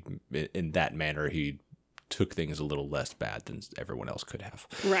maybe in that manner he took things a little less bad than everyone else could have.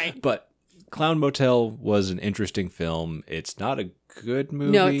 Right. But Clown Motel was an interesting film. It's not a good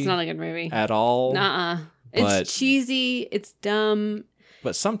movie. No, it's not a good movie at all. Nuh-uh. It's cheesy. It's dumb.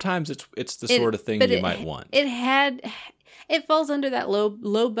 But sometimes it's the sort of thing you might want. It falls under that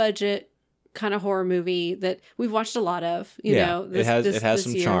low budget kind of horror movie that we've watched a lot of. It has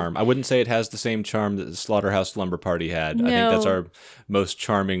some charm. I wouldn't say it has the same charm that the Slaughterhouse Slumber Party had. No. I think that's our most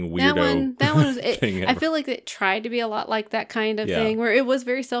charming weirdo. That one was. I feel like it tried to be a lot like that kind of thing, where it was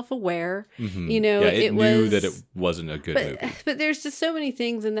very self-aware. Mm-hmm. It knew that it wasn't a good movie. But there's just so many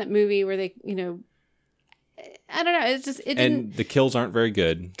things in that movie where they, I don't know. It's just and the kills aren't very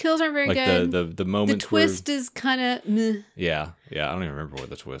good. Good. The moments. The twist is kind of. Yeah. I don't even remember what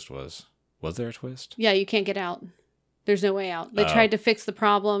the twist was. Was there a twist? Yeah, you can't get out. There's no way out. They tried to fix the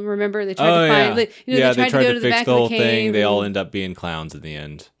problem. Remember, they tried to find. Yeah. They tried to go to the back the whole of the cave. thing. They all end up being clowns at the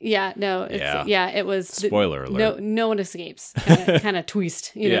end. Yeah. No. It was. Spoiler alert. No one escapes. Kind of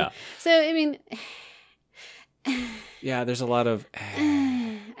twist. Know? So I mean. Yeah, there's a lot of.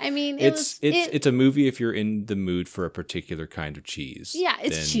 I mean, it's a movie if you're in the mood for a particular kind of cheese. Yeah,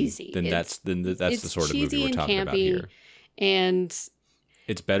 it's cheesy. Then that's the sort of movie we're talking about here. And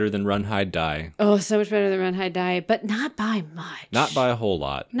It's better than Run, Hide, Die. Oh, so much better than Run, Hide, Die, but not by much. Not by a whole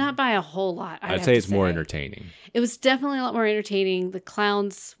lot. Not by a whole lot. I'd say it's more entertaining. It was definitely a lot more entertaining. The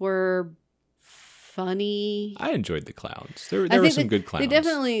clowns were funny. I enjoyed the clowns. There were some good clowns.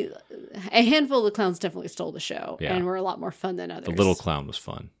 A handful of the clowns definitely stole the show and were a lot more fun than others. The little clown was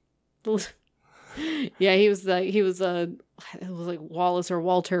fun. Yeah, it was like Wallace or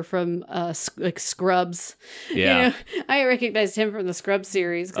Walter from like Scrubs. Yeah, I recognized him from the Scrubs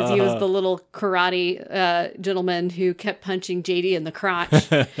series because he was the little karate gentleman who kept punching JD in the crotch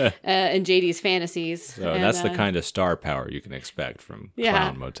in JD's fantasies. So that's the kind of star power you can expect from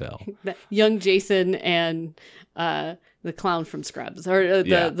Clown Motel. Young Jason and the clown from Scrubs, or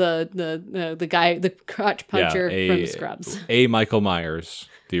the guy, the crotch puncher from Scrubs. Michael Myers,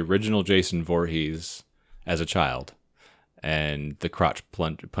 the original Jason Voorhees as a child, and the crotch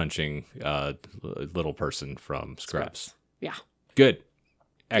punching little person from Scrubs. Yeah. Good.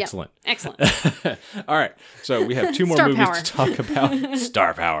 Excellent. Yep. Excellent. All right. So we have two more movies to talk about.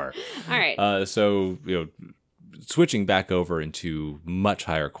 Star power. All right. So, switching back over into much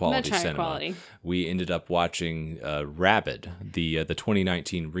higher quality cinema, we ended up watching Rabid, the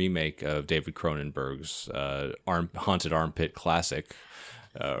 2019 remake of David Cronenberg's haunted armpit classic.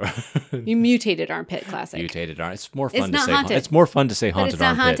 You mutated armpit classic. It's more fun to say haunted. It's more fun to say haunted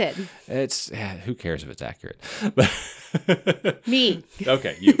but it's armpit. Haunted. It's who cares if it's accurate? Me.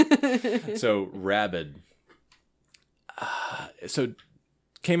 Okay, you. So Rabid.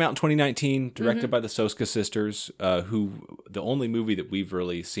 Came out in 2019, directed by the Soska sisters, who the only movie that we've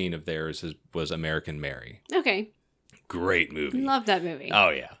really seen of theirs was American Mary. Okay. Great movie. Love that movie.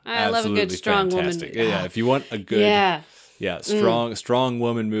 Oh yeah. I love a good strong fantastic woman. Yeah, if you want a good strong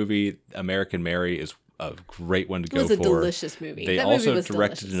woman movie, American Mary is a great one to go for. It was a delicious movie. They also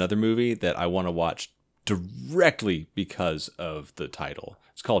directed another movie that I want to watch directly because of the title.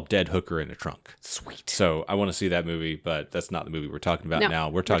 It's called Dead Hooker in a Trunk. Sweet. So I want to see that movie, but that's not the movie we're talking about now.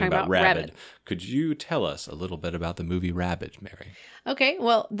 We're talking about Rabid. Could you tell us a little bit about the movie Rabid, Mary? Okay,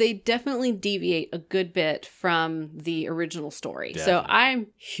 well, they definitely deviate a good bit from the original story. Definitely. So I'm a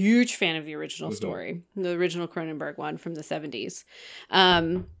huge fan of the original story, the original Cronenberg one from the 70s.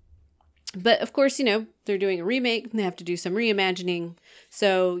 But of course, they're doing a remake and they have to do some reimagining.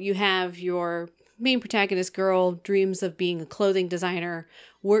 So you have your main protagonist girl, dreams of being a clothing designer,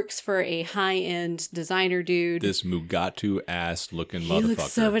 works for a high-end designer dude. This Mugatu-ass looking motherfucker. He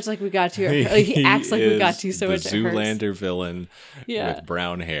looks so much like Mugatu. He acts like Mugatu so much. The Zoolander villain with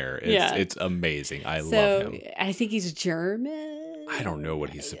brown hair. It's amazing. I love him. I think he's German. I don't know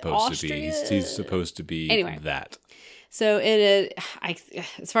what he's supposed to be. He's supposed to be that. So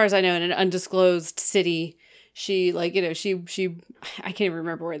as far as I know, in an undisclosed city, she I can't even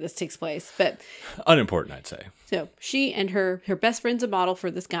remember where this takes place, but unimportant, I'd say. So she and her best friend's a model for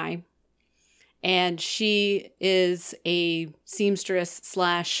this guy, and she is a seamstress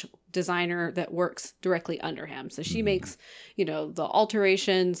 / designer that works directly under him. So she makes, the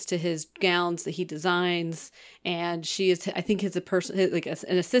alterations to his gowns that he designs, and she is, I think, is a person like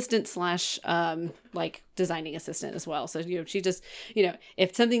an assistant / designing assistant as well. So she just,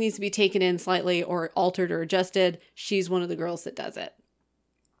 if something needs to be taken in slightly or altered or adjusted, she's one of the girls that does it.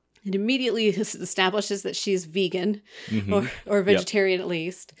 It immediately establishes that she's vegan or vegetarian at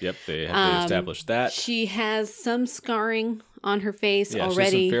least. Yep, they established that. She has some scarring on her face already. She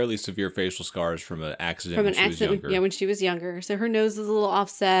has some fairly severe facial scars from an accident when she was younger. Yeah, when she was younger. So her nose is a little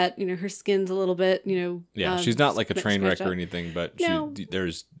offset. Her skin's a little bit, she's not like a train wreck or anything, but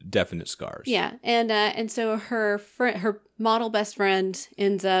there's definite scars. Yeah, and so her model best friend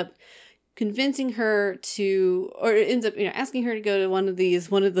ends up convincing her asking her to go to one of the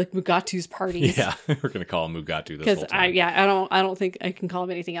Mugatu's parties. Yeah, we're gonna call him Mugatu this whole time. I don't think I can call him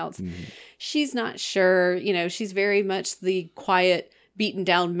anything else. Mm-hmm. She's not sure. She's very much the quiet, beaten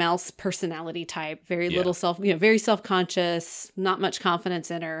down mouse personality type. Very little very self-conscious, not much confidence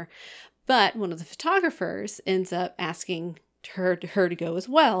in her. But one of the photographers ends up asking her to go as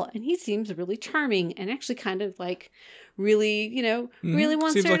well, and he seems really charming and actually kind of really, really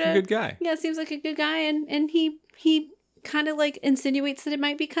wants seems her like a good guy. Yeah, seems like a good guy, and he kind of insinuates that it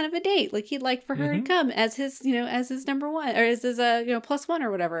might be kind of a date. He'd like for her to come as his, as his number one or as his plus one or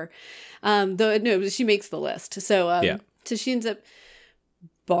whatever. Though no, she makes the list. So so she ends up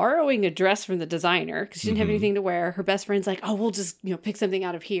borrowing a dress from the designer because she didn't have anything to wear. Her best friend's like, oh, we'll just pick something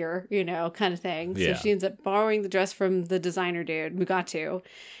out of here, kind of thing. So she ends up borrowing the dress from the designer dude, Mugatu.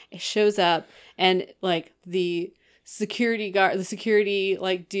 It shows up, and the the security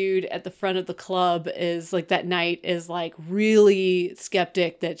like dude at the front of the club is like that night is like really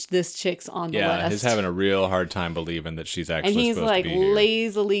skeptic that this chick's on the list. Yeah, he's having a real hard time believing that she's actually and he's supposed like to be here.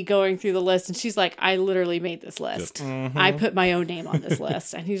 lazily going through the list, and she's like, I literally made this list. I put my own name on this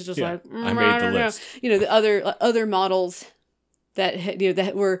list. And he's just like, I made the list. You know, the other models that, you know,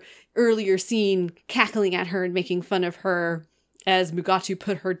 that were earlier seen cackling at her and making fun of her as Mugatu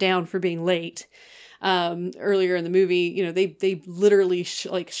put her down for being late. Earlier in the movie, you know, they literally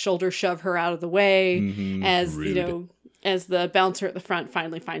shoulder shove her out of the way as, Rude. you know, as the bouncer at the front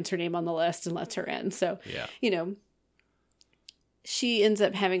finally finds her name on the list and lets her in. So, you know, she ends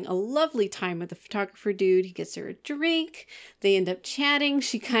up having a lovely time with the photographer dude. He gets her a drink. They end up chatting.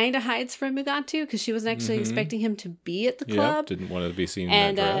 She kind of hides from Mugatu because she wasn't actually expecting him to be at the club. Didn't want to be seen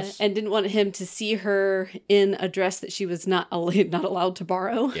in that dress. And didn't want him to see her in a dress that she was not allowed to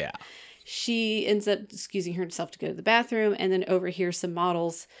borrow. Yeah. She ends up excusing herself to go to the bathroom and then overhears some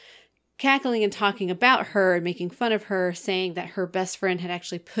models cackling and talking about her and making fun of her, saying that her best friend had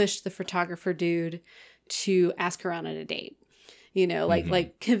actually pushed the photographer dude to ask her out on a date. You know,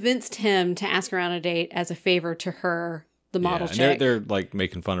 like convinced him to ask her on a date as a favor to her, the model chick. And they're like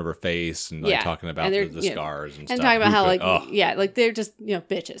making fun of her face and like talking about the scars and stuff. And talking about how like they're just, you know,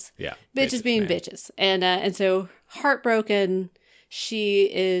 bitches. Yeah. Bitches being bitches. And so heartbroken. She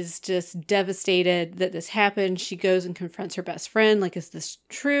is just devastated that this happened. She goes and confronts her best friend. Like, is this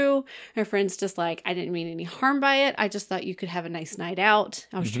true? Her friend's just like, I didn't mean any harm by it. I just thought you could have a nice night out.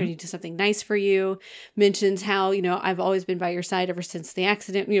 I was trying to do something nice for you. Mentions how, you know, I've always been by your side ever since the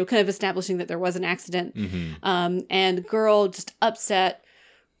accident, you know, kind of establishing that there was an accident. And the girl, just upset,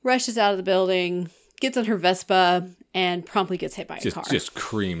 rushes out of the building, gets on her Vespa, and promptly gets hit by a car. Just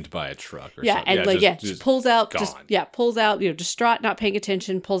creamed by a truck or something. And just pulls out, gone. Pulls out, you know, distraught, not paying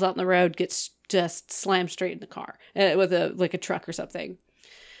attention, pulls out in the road, gets just slammed straight in the car with a truck or something.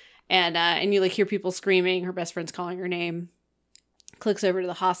 And you like hear people screaming, her best friend's calling her name, clicks over to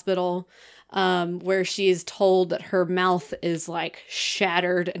the hospital, where she is told that her mouth is like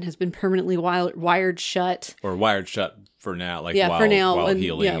shattered and has been permanently wired shut. Or wired shut for now, like for now, while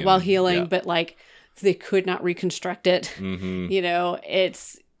healing. Yeah, while healing, but like they could not reconstruct it. You know,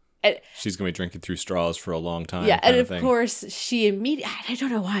 she's gonna be drinking through straws for a long time. Yeah, and of course she immediately, I don't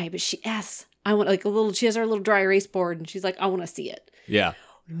know why, but she asks, I want like she has her little dry erase board and she's like, I want to see it. Yeah.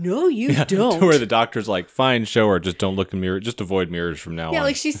 No, you don't. To where the doctor's like, fine, show her, just don't look in mirror, just avoid mirrors from now on. Yeah,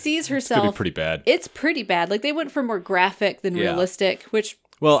 like she sees herself. It's gonna be pretty bad. It's pretty bad. Like they went for more graphic than realistic, which.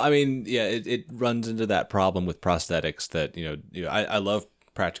 Well, I mean, yeah, it runs into that problem with prosthetics that, you know I love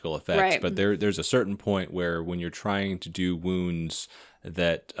practical effects, but there's a certain point where when you're trying to do wounds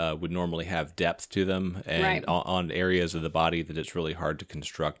that would normally have depth to them and on areas of the body that it's really hard to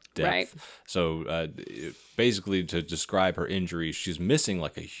construct depth. Right. So basically to describe her injuries, she's missing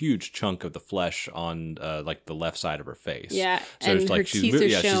like a huge chunk of the flesh on like the left side of her face. Yeah. So and it's her like teeth are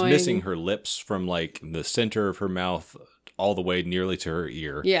showing. she's missing her lips from like the center of her mouth all the way nearly to her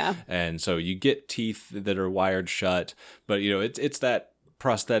ear. Yeah. And so you get teeth that are wired shut, but you know, it's that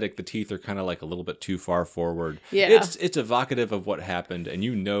prosthetic, the teeth are kind of like a little bit too far forward. Yeah. It's evocative of what happened, and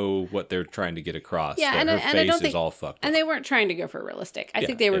you know what they're trying to get across. Yeah, and her I don't face think, is all fucked up. And they weren't trying to go for realistic. I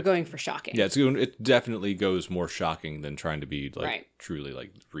think they were going for shocking. Yeah, it definitely goes more shocking than trying to be like truly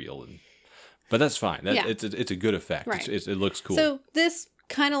like real. But that's fine. It's a good effect. Right. It looks cool. So this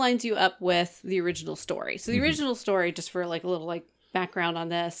kind of lines you up with the original story. So the original story, just for like a little like background on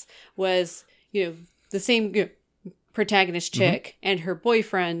this, was, you know, the same protagonist chick and her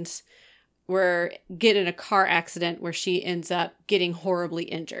boyfriend get in a car accident where she ends up getting horribly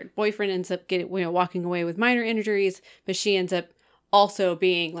injured. Boyfriend ends up walking away with minor injuries, but she ends up also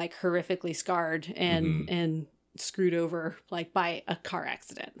being like horrifically scarred and screwed over like by a car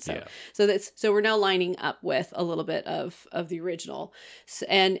accident. So we're now lining up with a little bit of the original,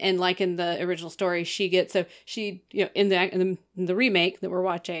 and like in the original story, she in the remake that we're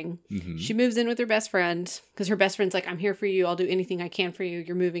watching, she moves in with her best friend because her best friend's like, I'm here for you, I'll do anything I can for you,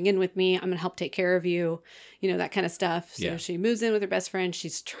 you're moving in with me, I'm gonna help take care of you, you know, that kind of stuff. So she moves in with her best friend.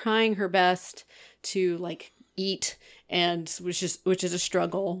 She's trying her best to like eat, and which is a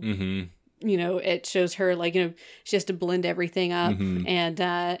struggle. You know, it shows her like, you know, she has to blend everything up and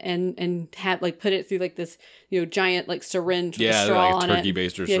have like put it through like this, you know, giant like syringe with a straw like on a it. turkey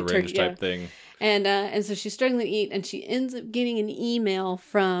baster syringe type thing. And so she's struggling to eat, and she ends up getting an email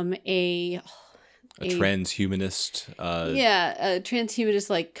from a transhumanist. A transhumanist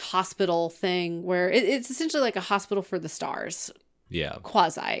like hospital thing where it's essentially like a hospital for the stars. Yeah.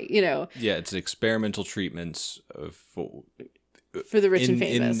 Quasi, you know. Yeah, it's experimental treatments for the rich and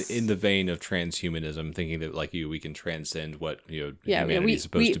famous. In the vein of transhumanism, thinking that like we can transcend what humanity is we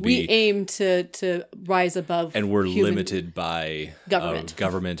supposed to be. We aim to rise above, and we're limited by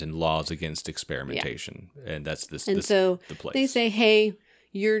government and laws against experimentation, and that's the place. They say, hey,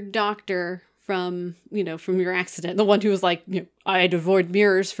 your doctor from your accident, the one who was like, I'd avoid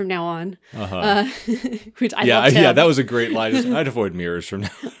mirrors from now on. Which I loved him. That was a great line. I'd avoid mirrors from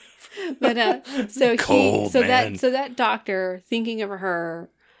now on. But so that doctor, thinking of her,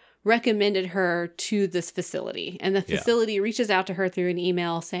 recommended her to this facility, and the facility reaches out to her through an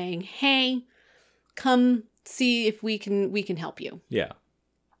email saying, hey, come see if we can help you. Yeah.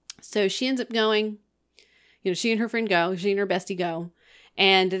 So she ends up going. She and her friend go. She and her bestie go.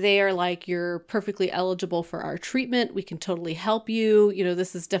 And they are like, you're perfectly eligible for our treatment. We can totally help you.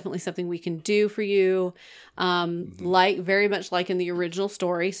 This is definitely something we can do for you. Like very much like in the original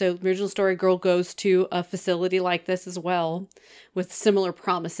story. So the original story, girl goes to a facility like this as well, with similar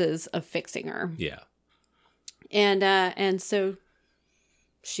promises of fixing her. Yeah. And so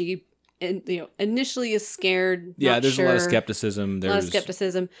she, initially is scared. Yeah, there's a lot of skepticism.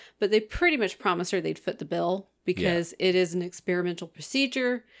 But they pretty much promised her they'd foot the bill because it is an experimental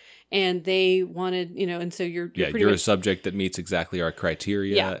procedure, and they wanted, and so you're a subject that meets exactly our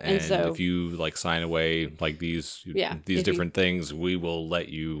criteria. Yeah, and so, if you like sign away like these different things, we will let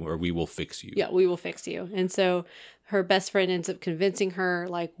you, or we will fix you. Yeah, we will fix you. And so her best friend ends up convincing her,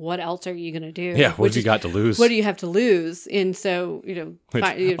 like, what else are you going to do? Yeah, what have you got to lose? What do you have to lose? And so, all you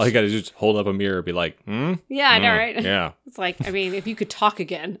got to do is just hold up a mirror and be like, Yeah, I know, right? Yeah. It's like, if you could talk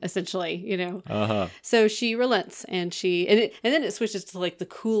again, essentially, So she relents, and then it switches to, like, the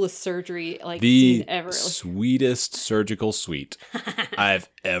coolest surgery, like, scene ever. The sweetest surgical suite I've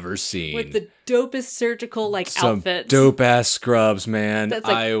ever seen. With the dopest surgical, outfits. Dope-ass scrubs, man.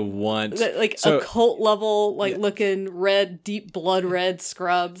 That's occult level, looking red, deep blood red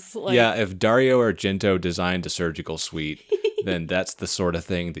scrubs. If Dario Argento designed a surgical suite, then that's the sort of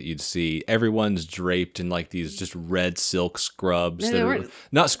thing that you'd see. Everyone's draped in like these just red silk scrubs.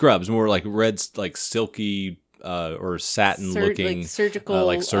 Not scrubs, more like red, like silky or satin looking,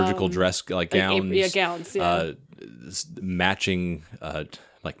 surgical dress gowns. Gowns.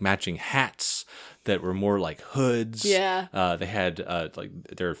 Matching hats that were more like hoods. Yeah. They had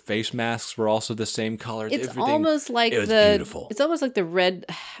their face masks were also the same color. It's almost like beautiful. It's almost like the red.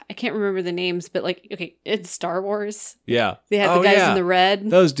 I can't remember the names, but it's Star Wars. Yeah. They had the guys in the red.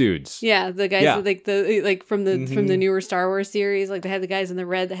 Those dudes. Yeah, the guys from the newer Star Wars series. Like they had the guys in the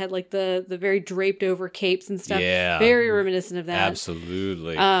red that had like the very draped over capes and stuff. Yeah. Very reminiscent of that.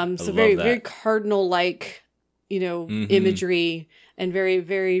 Absolutely. So very cardinal like, imagery. And very,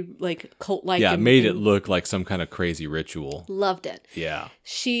 very, cult-like. Yeah, made it look like some kind of crazy ritual. Loved it. Yeah.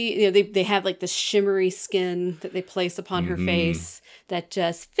 She, they have, this shimmery skin that they place upon her face that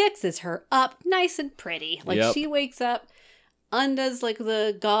just fixes her up nice and pretty. She wakes up, undoes,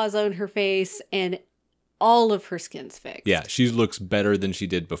 the gauze on her face, and all of her skin's fixed. Yeah, she looks better than she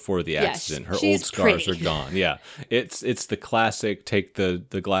did before the accident. Her old scars are gone. Yeah, it's the classic take the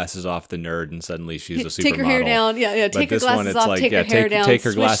glasses off the nerd and suddenly she's a supermodel. Take her hair down. Yeah. Take her glasses off. Take her hair down. Take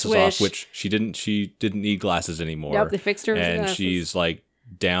her glasses off, which she didn't need glasses anymore. Yep, they fixed her and glasses. She's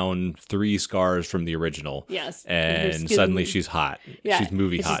down 3 scars from the original. Yes. And suddenly she's hot. Yeah. She's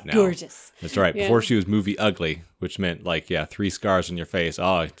movie hot now. Gorgeous. That's right. Yeah. Before she was movie ugly, which meant 3 scars on your face.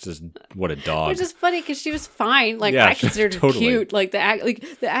 Oh, it's just what a dog. Which is funny because she was fine. I considered her cute.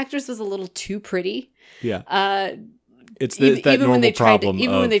 The actress was a little too pretty. Yeah. It's that normal problem.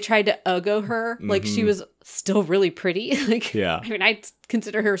 When they tried to uggo her, she was still really pretty. I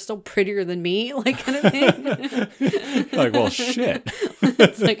consider her still prettier than me, kind of thing. Well, shit.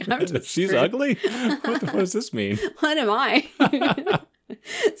 It's she's ugly? What does this mean? What am I?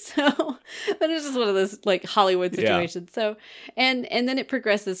 So, but it's just one of those Hollywood situations. Yeah. So, and then it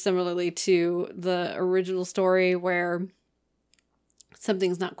progresses similarly to the original story where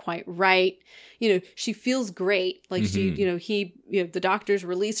something's not quite right. She feels great. The doctors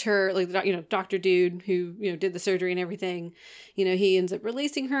release her, doctor dude who, did the surgery and everything, he ends up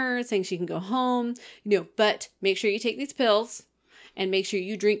releasing her, saying she can go home, but make sure you take these pills and make sure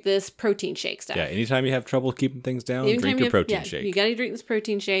you drink this protein shake stuff. Yeah. Anytime you have trouble keeping things down, drink your protein shake. You got to drink this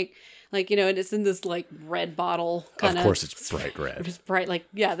protein shake. And it's in this red bottle kind of. Of course, it's bright red. It's bright,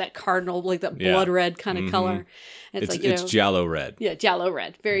 that cardinal, that blood red kind of color. And it's Jell-O red. Yeah, Jell-O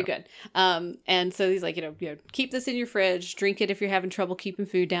red. Very good. And so he's keep this in your fridge. Drink it if you're having trouble keeping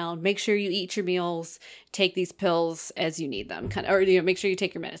food down. Make sure you eat your meals. Take these pills as you need them. Make sure you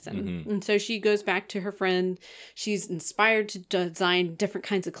take your medicine. Mm-hmm. And so she goes back to her friend. She's inspired to design different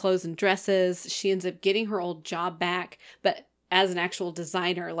kinds of clothes and dresses. She ends up getting her old job back, but as an actual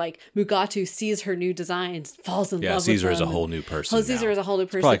designer. Like Mugatu sees her new designs, falls in love with them. Sees her as a whole new person. Sees her as a whole new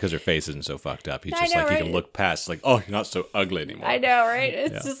person. Probably because her face isn't so fucked up. He's just he can look past, like, oh, you're not so ugly anymore. I know, right?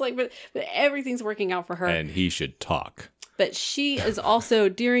 It's just like, but everything's working out for her. And he should talk. But she is also,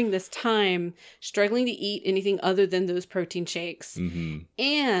 during this time, struggling to eat anything other than those protein shakes. Mm-hmm.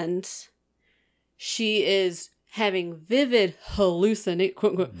 And she is having vivid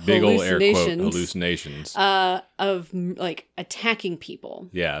big old air quote hallucinations of like attacking people.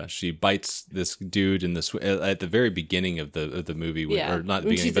 Yeah, she bites this dude in the at the very beginning of the movie, or not the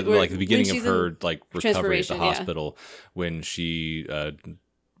beginning, but like the beginning of her like recovery at the hospital, when she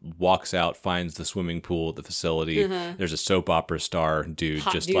walks out, finds the swimming pool at the facility. There's a soap opera star dude,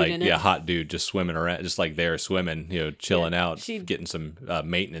 hot dude just swimming around, just like there swimming, chilling out, getting some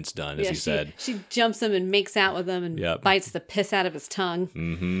maintenance done, as he said. She jumps him and makes out with him and bites the piss out of his tongue.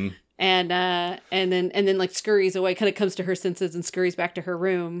 Mm-hmm. And then like scurries away, kind of comes to her senses and scurries back to her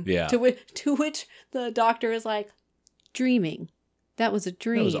room. Yeah. To which the doctor is like, dreaming. That was a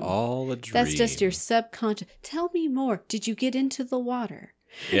dream. That was all a dream. That's just your subconscious. Tell me more. Did you get into the water?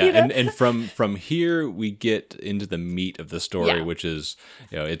 Yeah, and from here we get into the meat of the story, which is,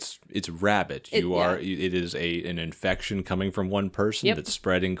 it's Rabid. It is an infection coming from one person that's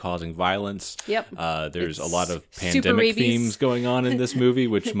spreading, causing violence. Yep. There's a lot of pandemic themes going on in this movie,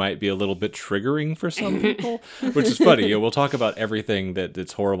 which might be a little bit triggering for some people, which is funny. We'll talk about everything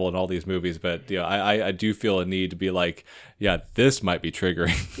that's horrible in all these movies, but I do feel a need to be like, this might be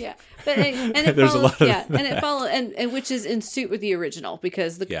triggering. Yeah. But it there's follows, a lot of and it follows, and which is in suit with the original,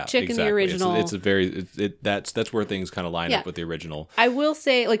 because the chick in the original, it's a very that's where things kind of line up with the original. I will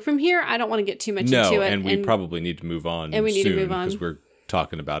say, like, from here, I don't want to get too much into it, and we probably need to move on, and we need to move on because we're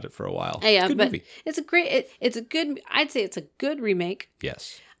talking about it for a while. Yeah, good movie. It's a great, I'd say it's a good remake.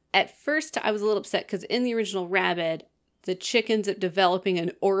 Yes. At first, I was a little upset because in the original Rabid, the chick ends up developing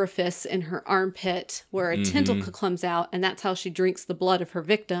an orifice in her armpit where a tentacle comes out, and that's how she drinks the blood of her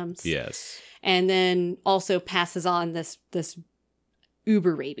victims. Yes. And then also passes on this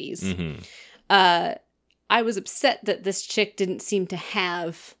uber rabies. I was upset that this chick didn't seem to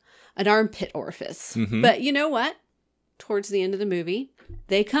have an armpit orifice. But you know what? Towards the end of the movie,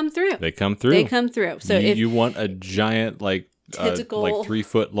 they come through. So if you want a giant, like 3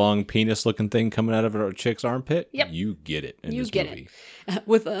 foot long penis looking thing coming out of a chick's armpit, you get it in this movie.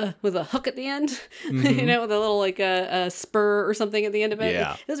 With a hook at the end, with a little like a spur or something at the end of it.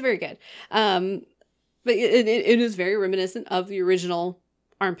 It was very good. But it is very reminiscent of the original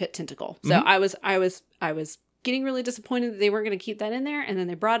armpit tentacle. So I was getting really disappointed that they weren't going to keep that in there, and then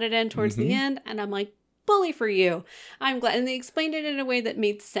they brought it in towards the end, and I'm like, bully for you. I'm glad. And they explained it in a way that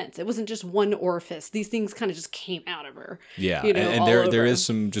made sense. It wasn't just one orifice. These things kind of just came out of her. Yeah. And there is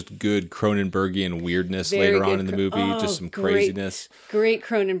some just good Cronenbergian weirdness later on in the movie. Just some craziness. Great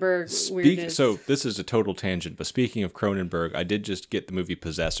Cronenberg weirdness. So this is a total tangent, but speaking of Cronenberg, I did just get the movie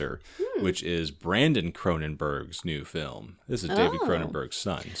Possessor, which is Brandon Cronenberg's new film. This is David Cronenberg's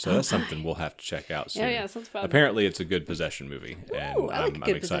son. So that's something we'll have to check out soon. Yeah, sounds fun. Apparently it's a good possession movie, and I'm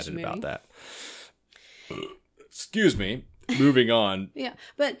excited about that. Excuse me. Moving on.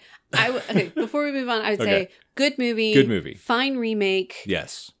 But before we move on, I would say good movie. Good movie. Fine remake.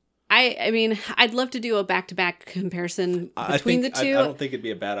 Yes. I mean, I'd love to do a back-to-back comparison between the two. I don't think it'd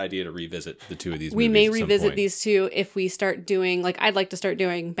be a bad idea to revisit the two of these movies. We may revisit these two if we start doing, like, I'd like to start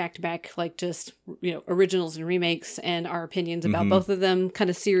doing back-to-back, like, just, originals and remakes and our opinions about both of them kind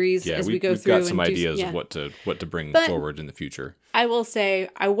of series as we go through. We've got some ideas of what to bring forward in the future. I will say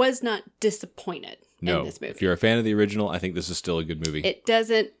I was not disappointed in this movie. If you're a fan of the original, I think this is still a good movie. It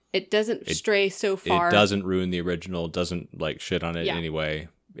doesn't stray so far. It doesn't ruin the original. Doesn't, like, shit on it in any way.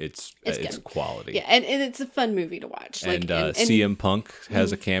 It's quality. Yeah, and it's a fun movie to watch. And CM Punk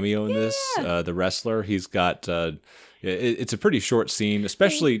has a cameo in this. The wrestler, he's got it's a pretty short scene,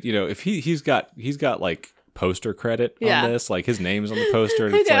 especially if he's got like poster credit on this, like his name's on the poster,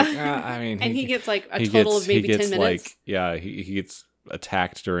 and it's like he gets like a total of maybe 10 minutes. He gets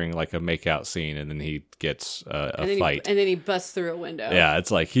attacked during like a makeout scene, and then he gets a fight, and then he busts through a window. Yeah,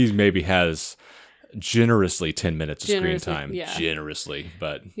 it's like he maybe has generously 10 minutes of screen time. Generously,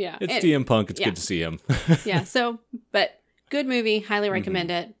 but it's CM Punk. It's good to see him. But good movie. Highly recommend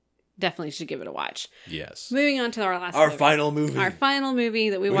it. Definitely should give it a watch. Yes. Moving on to our final movie. Our final movie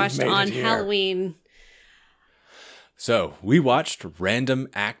that we watched on Halloween. So, we watched Random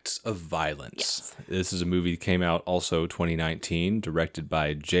Acts of Violence. Yes. This is a movie that came out also 2019, directed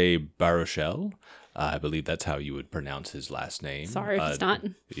by Jay Baruchel. I believe that's how you would pronounce his last name. Sorry if it's not.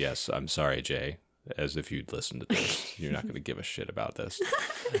 Yes, I'm sorry, Jay. as if you'd listened to this. You're not going to give a shit about this.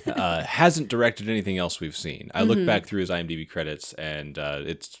 Hasn't directed anything else we've seen. I looked back through his IMDb credits, and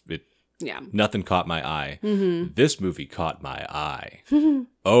nothing caught my eye. This movie caught my eye.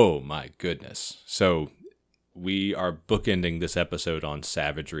 Oh my goodness. So we are bookending this episode on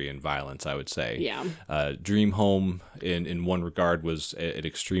savagery and violence, I would say. Yeah. Dream Home, in one regard, was an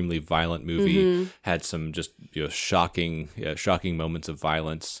extremely violent movie. Had some just shocking moments of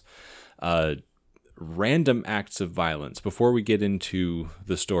violence. Random acts of violence. Before we get into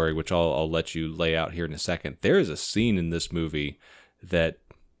the story, which I'll let you lay out here in a second, there is a scene in this movie that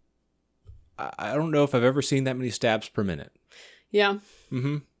I don't know if I've ever seen that many stabs per minute. Yeah.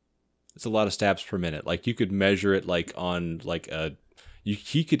 It's a lot of stabs per minute. Like, you could measure it like on like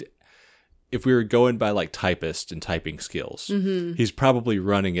he could, if we were going by like typist and typing skills, he's probably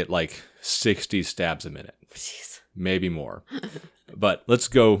running at like 60 stabs a minute. Jeez. Maybe more. But let's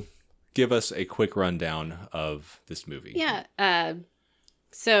go. Give us a quick rundown of this movie. Yeah.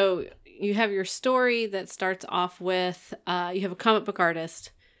 So you have your story that starts off with you have a comic book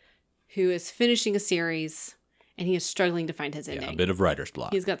artist who is finishing a series, and he is struggling to find his ending. Yeah, a bit of writer's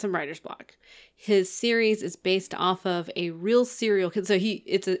block. He's got some writer's block. His series is based off of a real serial killer. So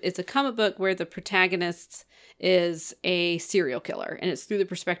it's a comic book where the protagonist is a serial killer, and it's through the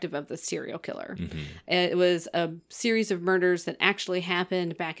perspective of the serial killer. It was a series of murders that actually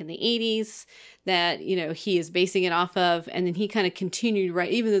happened back in the 80s that, he is basing it off of, and then he kind of continued,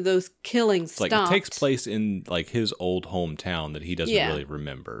 right, even though those killings stopped. Like, it takes place in like his old hometown that he doesn't really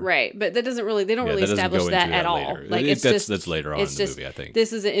remember. Right, but they don't really establish that at all. Later. Like, that's later on in the movie, I think.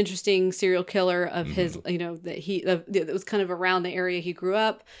 This is an interesting serial killer of his, that was kind of around the area he grew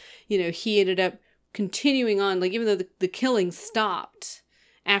up. He ended up continuing on, like, even though the killing stopped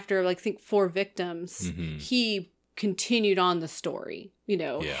after, like, I think 4 victims, he continued on the story,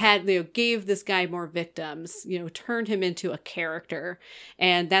 gave this guy more victims, turned him into a character,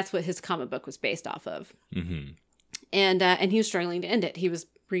 and that's what his comic book was based off of. And he was struggling to end it. He was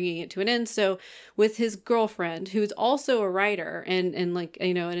bringing it to an end. So with his girlfriend, who's also a writer and like,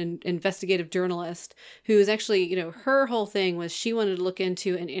 an investigative journalist, who is actually, her whole thing was she wanted to look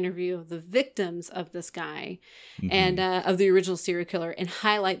into an interview of the victims of this guy and of the original serial killer and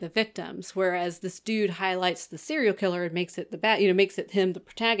highlight the victims. Whereas this dude highlights the serial killer and makes it makes it him the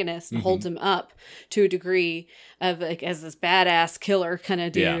protagonist and holds him up to a degree of, like, as this badass killer kind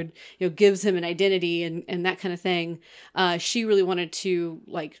of dude, gives him an identity and that kind of thing. She really wanted to,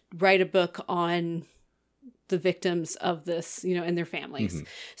 like, write a book on the victims of this, and their families.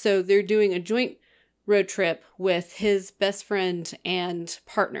 So they're doing a joint road trip with his best friend and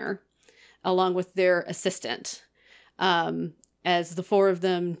partner, along with their assistant, as the 4 of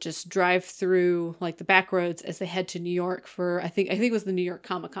them just drive through, like, the back roads as they head to New York for, I think it was the New York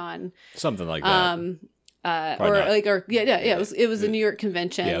Comic-Con. Something like that. It was a New York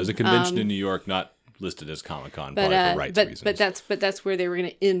convention. Yeah, it was a convention in New York, not listed as Comic-Con, probably for rights reasons. But that's where they were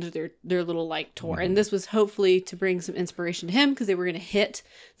going to end their little, like, tour. And this was hopefully to bring some inspiration to him, because they were going to hit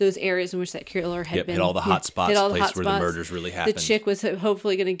those areas in which that killer had been. Hit all the hot spots, place where the murders really happened. The chick was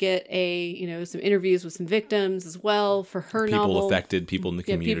hopefully going to get some interviews with some victims as well for her novel. People affected, people in the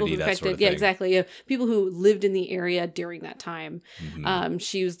community, that sort of thing. Yeah, exactly. Yeah, people who lived in the area during that time.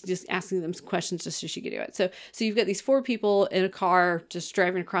 She was just asking them some questions just so she could do it. So you've got these 4 people in a car just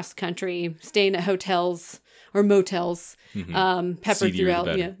driving across the country, staying at hotels or motels, peppered throughout.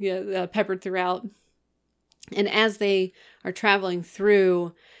 Peppered throughout. And as they are traveling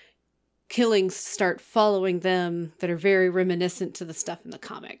through, killings start following them that are very reminiscent to the stuff in the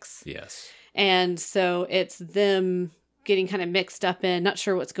comics. Yes. And so it's them getting kind of mixed up in, not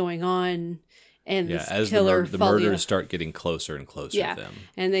sure what's going on. And this as killer the murders start getting closer and closer to them.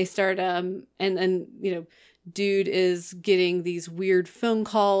 And they start, dude is getting these weird phone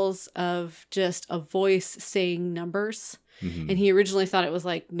calls of just a voice saying numbers. And he originally thought it was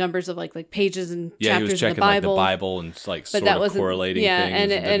like numbers of like pages and chapters he was checking in the Bible. Like the Bible and like sort of correlating things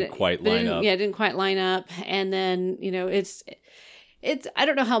and it didn't quite line up. Yeah, it didn't quite line up. And then, it's I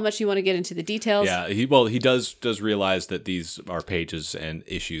don't know how much you want to get into the details. Yeah, he does realize that these are pages and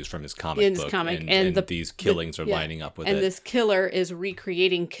issues from his comic book. And these killings are lining up with it. And this killer is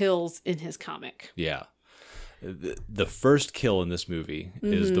recreating kills in his comic. Yeah. The first kill in this movie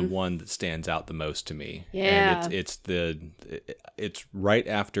is the one that stands out the most to me. Yeah. And it's right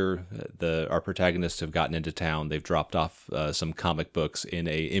after our protagonists have gotten into town. They've dropped off some comic books in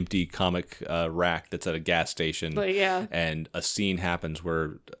a empty comic rack that's at a gas station. And a scene happens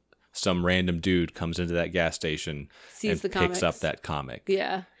where some random dude comes into that gas station and picks up that comic.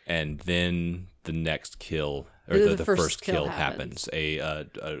 Yeah. And then the next kill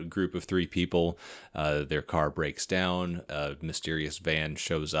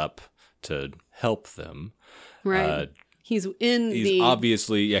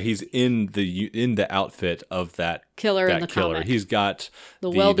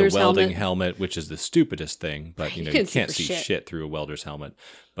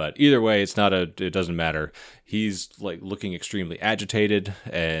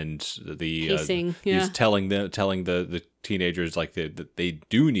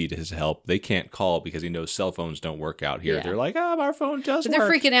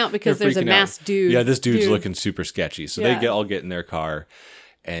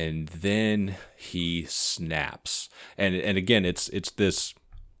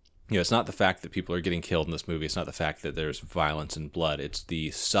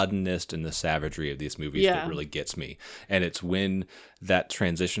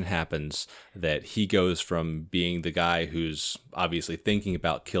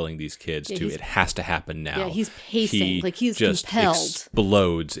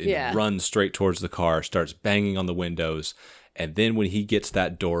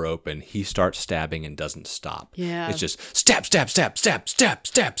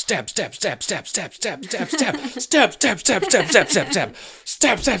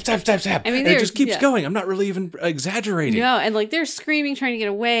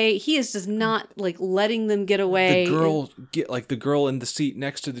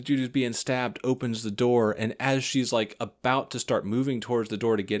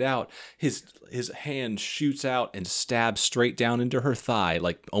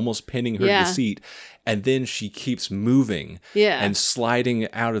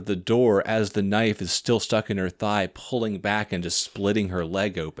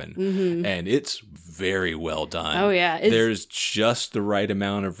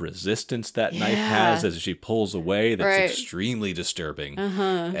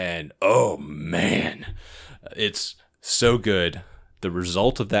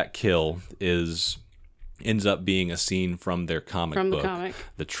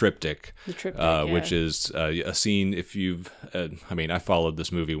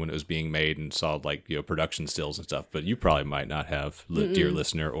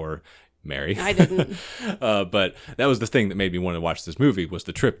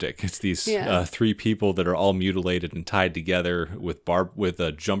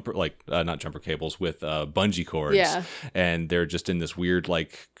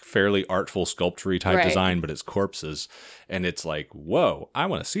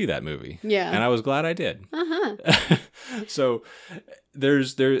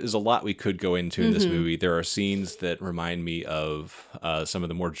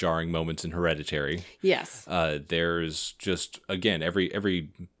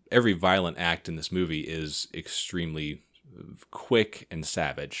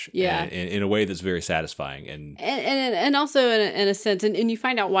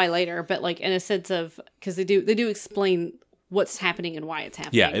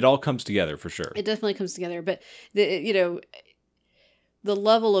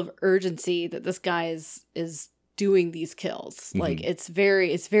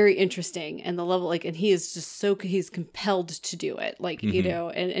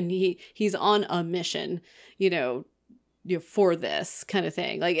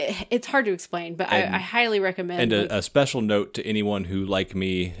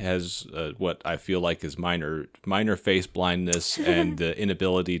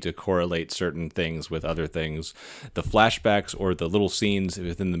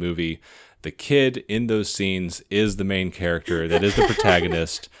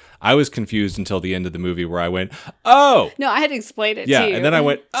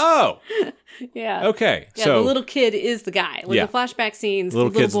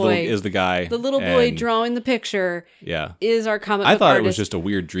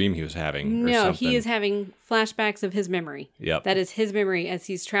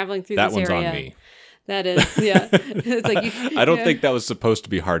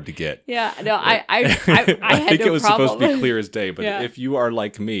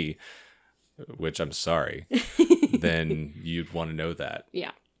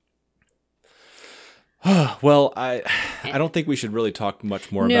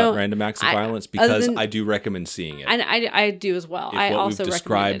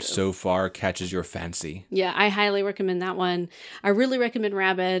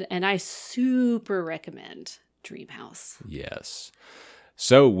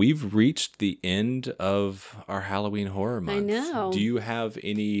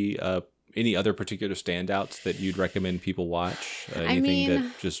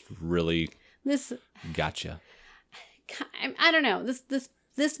I don't know,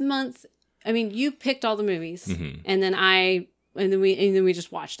 this month, I mean, you picked all the movies, and then we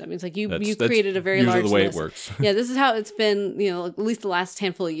just watched them. It's like you created a very large list. That's the way it works. Yeah, this is how it's been, at least the last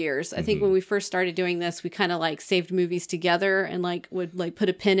handful of years. I think when we first started doing this, we kind of like saved movies together and like would like put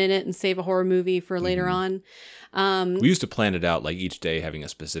a pin in it and save a horror movie for later on. We used to plan it out like each day having a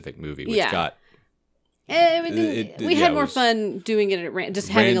specific movie, which got... we had more fun doing it at just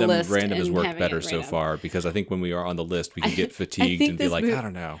having a list. Random has worked better so far, because I think when we are on the list, we can get fatigued and be like, I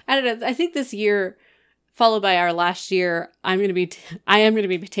don't know. I think this year, followed by our last year, I am going to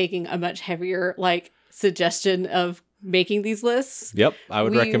be taking a much heavier like suggestion of making these lists. Yep, I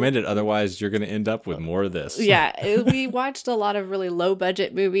would recommend it. Otherwise, you're going to end up with more of this. Yeah, we watched a lot of really low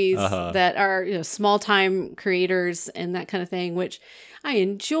budget movies that are small time creators and that kind of thing, which I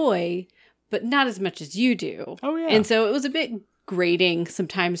enjoy, but not as much as you do. Oh yeah, and so it was a bit grating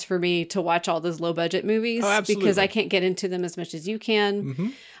sometimes for me to watch all those low budget movies because I can't get into them as much as you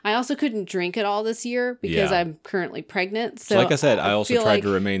can. I also couldn't drink at all this year because I'm currently pregnant. So like I said, I also tried to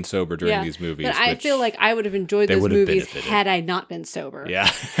remain sober during these movies. But I feel like I would have enjoyed those movies had I not been sober. Yeah.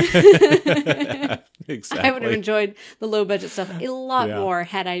 Exactly. I would have enjoyed the low budget stuff a lot more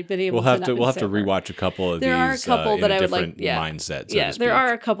had I been able to. We'll have to rewatch a couple of these. There are a couple that I would like. Mindset. So there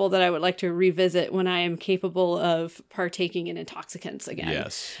are a couple that I would like to revisit when I am capable of partaking in intoxicants again.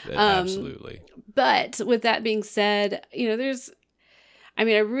 Yes, absolutely. But with that being said, I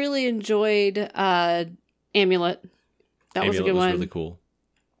really enjoyed Amulet. That was a good one. Amulet was really cool.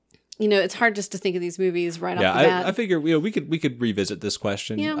 It's hard just to think of these movies right off the bat. I figure we could revisit this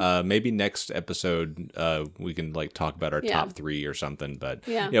question. Yeah. Maybe next episode we can like talk about our top 3 or something. But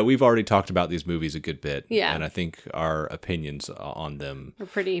we've already talked about these movies a good bit. Yeah. And I think our opinions on them are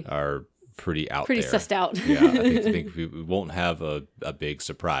pretty out there. Pretty sussed out. I think we won't have a big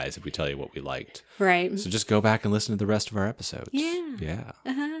surprise if we tell you what we liked. Right. So just go back and listen to the rest of our episodes. Yeah. Yeah.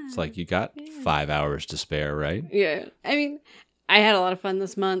 It's like you got 5 hours to spare, right? Yeah. I had a lot of fun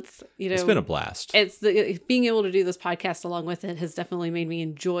this month. It's been a blast. It's being able to do this podcast along with it has definitely made me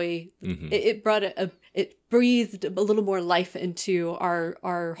enjoy. It brought it breathed a little more life into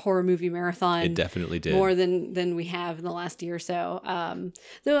our horror movie marathon. It definitely did, more than we have in the last year or so.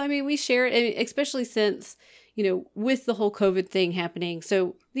 Though we share it, especially since with the whole COVID thing happening.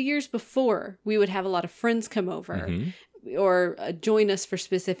 So the years before, we would have a lot of friends come over. Or join us for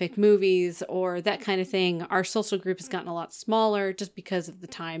specific movies or that kind of thing. Our social group has gotten a lot smaller just because of the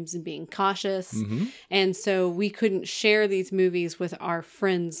times and being cautious. And so we couldn't share these movies with our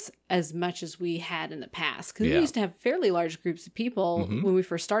friends as much as we had in the past. Because we used to have fairly large groups of people when we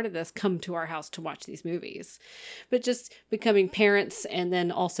first started this come to our house to watch these movies. But just becoming parents and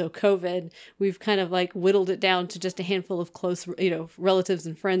then also COVID, we've kind of like whittled it down to just a handful of close, relatives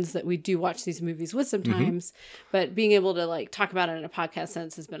and friends that we do watch these movies with sometimes. But being able to like talk about it in a podcast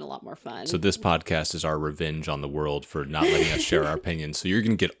sense has been a lot more fun. So this podcast is our revenge on the world for not letting us share our opinions. So you're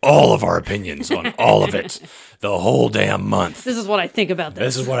going to get all of our opinions on all of it the whole damn month. This is what I think about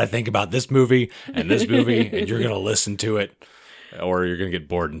this. This is what I think about this movie and this movie, and you're going to listen to it or you're going to get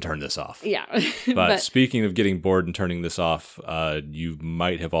bored and turn this off. Yeah. But speaking of getting bored and turning this off, you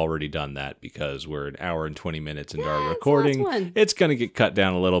might have already done that because we're an hour and 20 minutes into our recording. It's going to get cut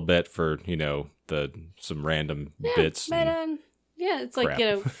down a little bit for, some random bits. But, it's like,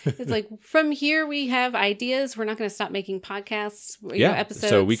 it's like from here we have ideas. We're not going to stop making podcasts, episodes.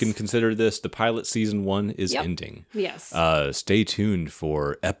 So we can consider this the pilot season 1 is ending. Yes. Stay tuned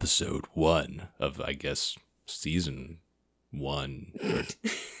for episode 1 of, I guess, season 1 or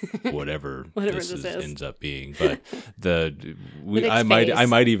whatever this ends up being. But I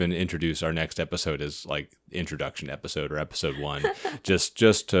might even introduce our next episode as like introduction episode or episode 1, just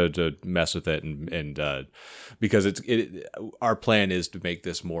to mess with it and because our plan is to make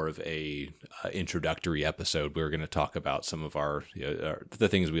this more of a introductory episode. We're going to talk about some of our the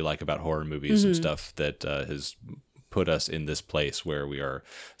things we like about horror movies and stuff that has put us in this place where we are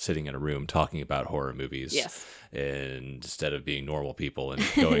sitting in a room talking about horror movies. Yes. And instead of being normal people and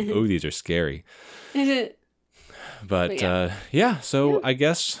going, oh, these are scary. But I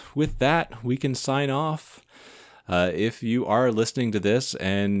guess with that, we can sign off. If you are listening to this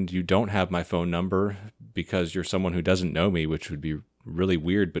and you don't have my phone number because you're someone who doesn't know me, which would be really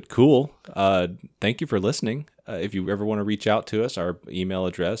weird but cool, thank you for listening. If you ever want to reach out to us, our email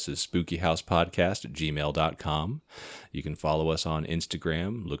address is spookyhousepodcast@gmail.com. You can follow us on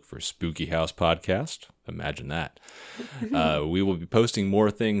Instagram. Look for Spooky House Podcast. Imagine that. We will be posting more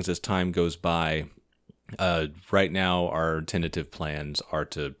things as time goes by. Right now, our tentative plans are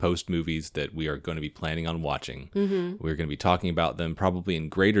to post movies that we are going to be planning on watching. Mm-hmm. We're going to be talking about them probably in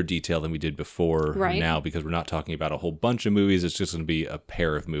greater detail than we did before now, because we're not talking about a whole bunch of movies. It's just going to be a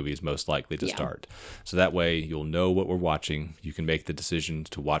pair of movies, most likely, to start. So that way, you'll know what we're watching. You can make the decision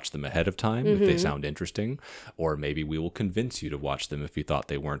to watch them ahead of time if they sound interesting, or maybe we will convince you to watch them if you thought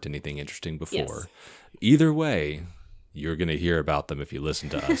they weren't anything interesting before. Yes. Either way, you're going to hear about them if you listen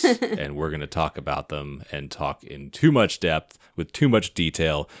to us, and we're going to talk about them and talk in too much depth, with too much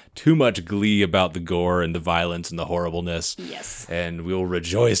detail, too much glee about the gore and the violence and the horribleness. Yes. And we'll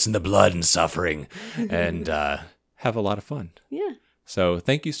rejoice in the blood and suffering and have a lot of fun. Yeah. So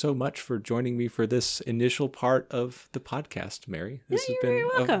thank you so much for joining me for this initial part of the podcast, Mary. This you're very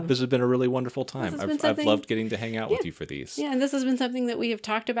welcome. This has been a really wonderful time. I've loved getting to hang out with you for these. Yeah, and this has been something that we have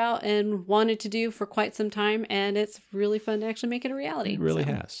talked about and wanted to do for quite some time, and it's really fun to actually make it a reality. It really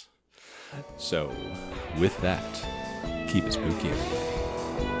has. So, with that, keep it spooky, everybody.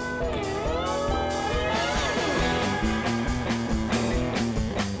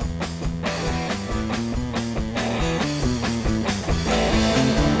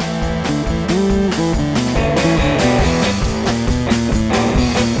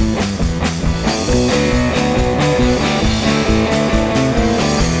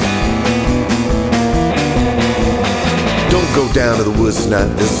 Go down to the woods tonight,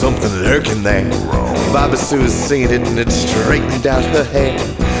 there's something lurking there. Bobby Sue is singing it and it straightened out her hair.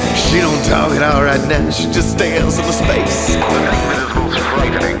 She don't talk it all right now, she just stares into space. Most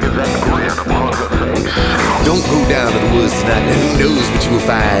frightening is that grin upon her face. Don't go down to the woods tonight, who knows what you will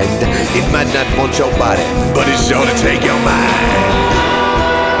find. It might not want your body, but it's sure to take your mind.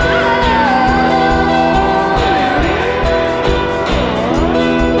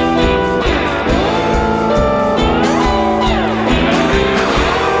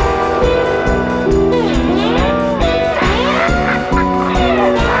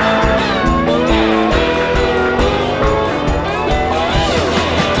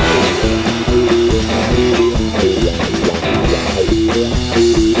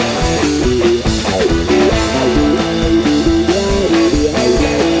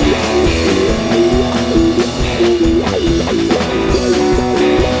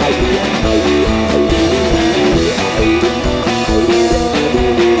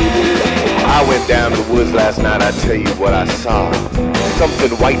 Down the woods last night, I tell you what I saw.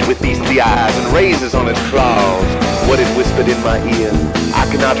 Something white with beastly eyes and razors on its claws. What it whispered in my ear, I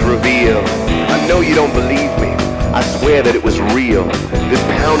cannot reveal. I know you don't believe me, I swear that it was real. This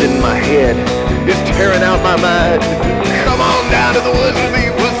pounding in my head is tearing out my mind. Come on down to the woods with me.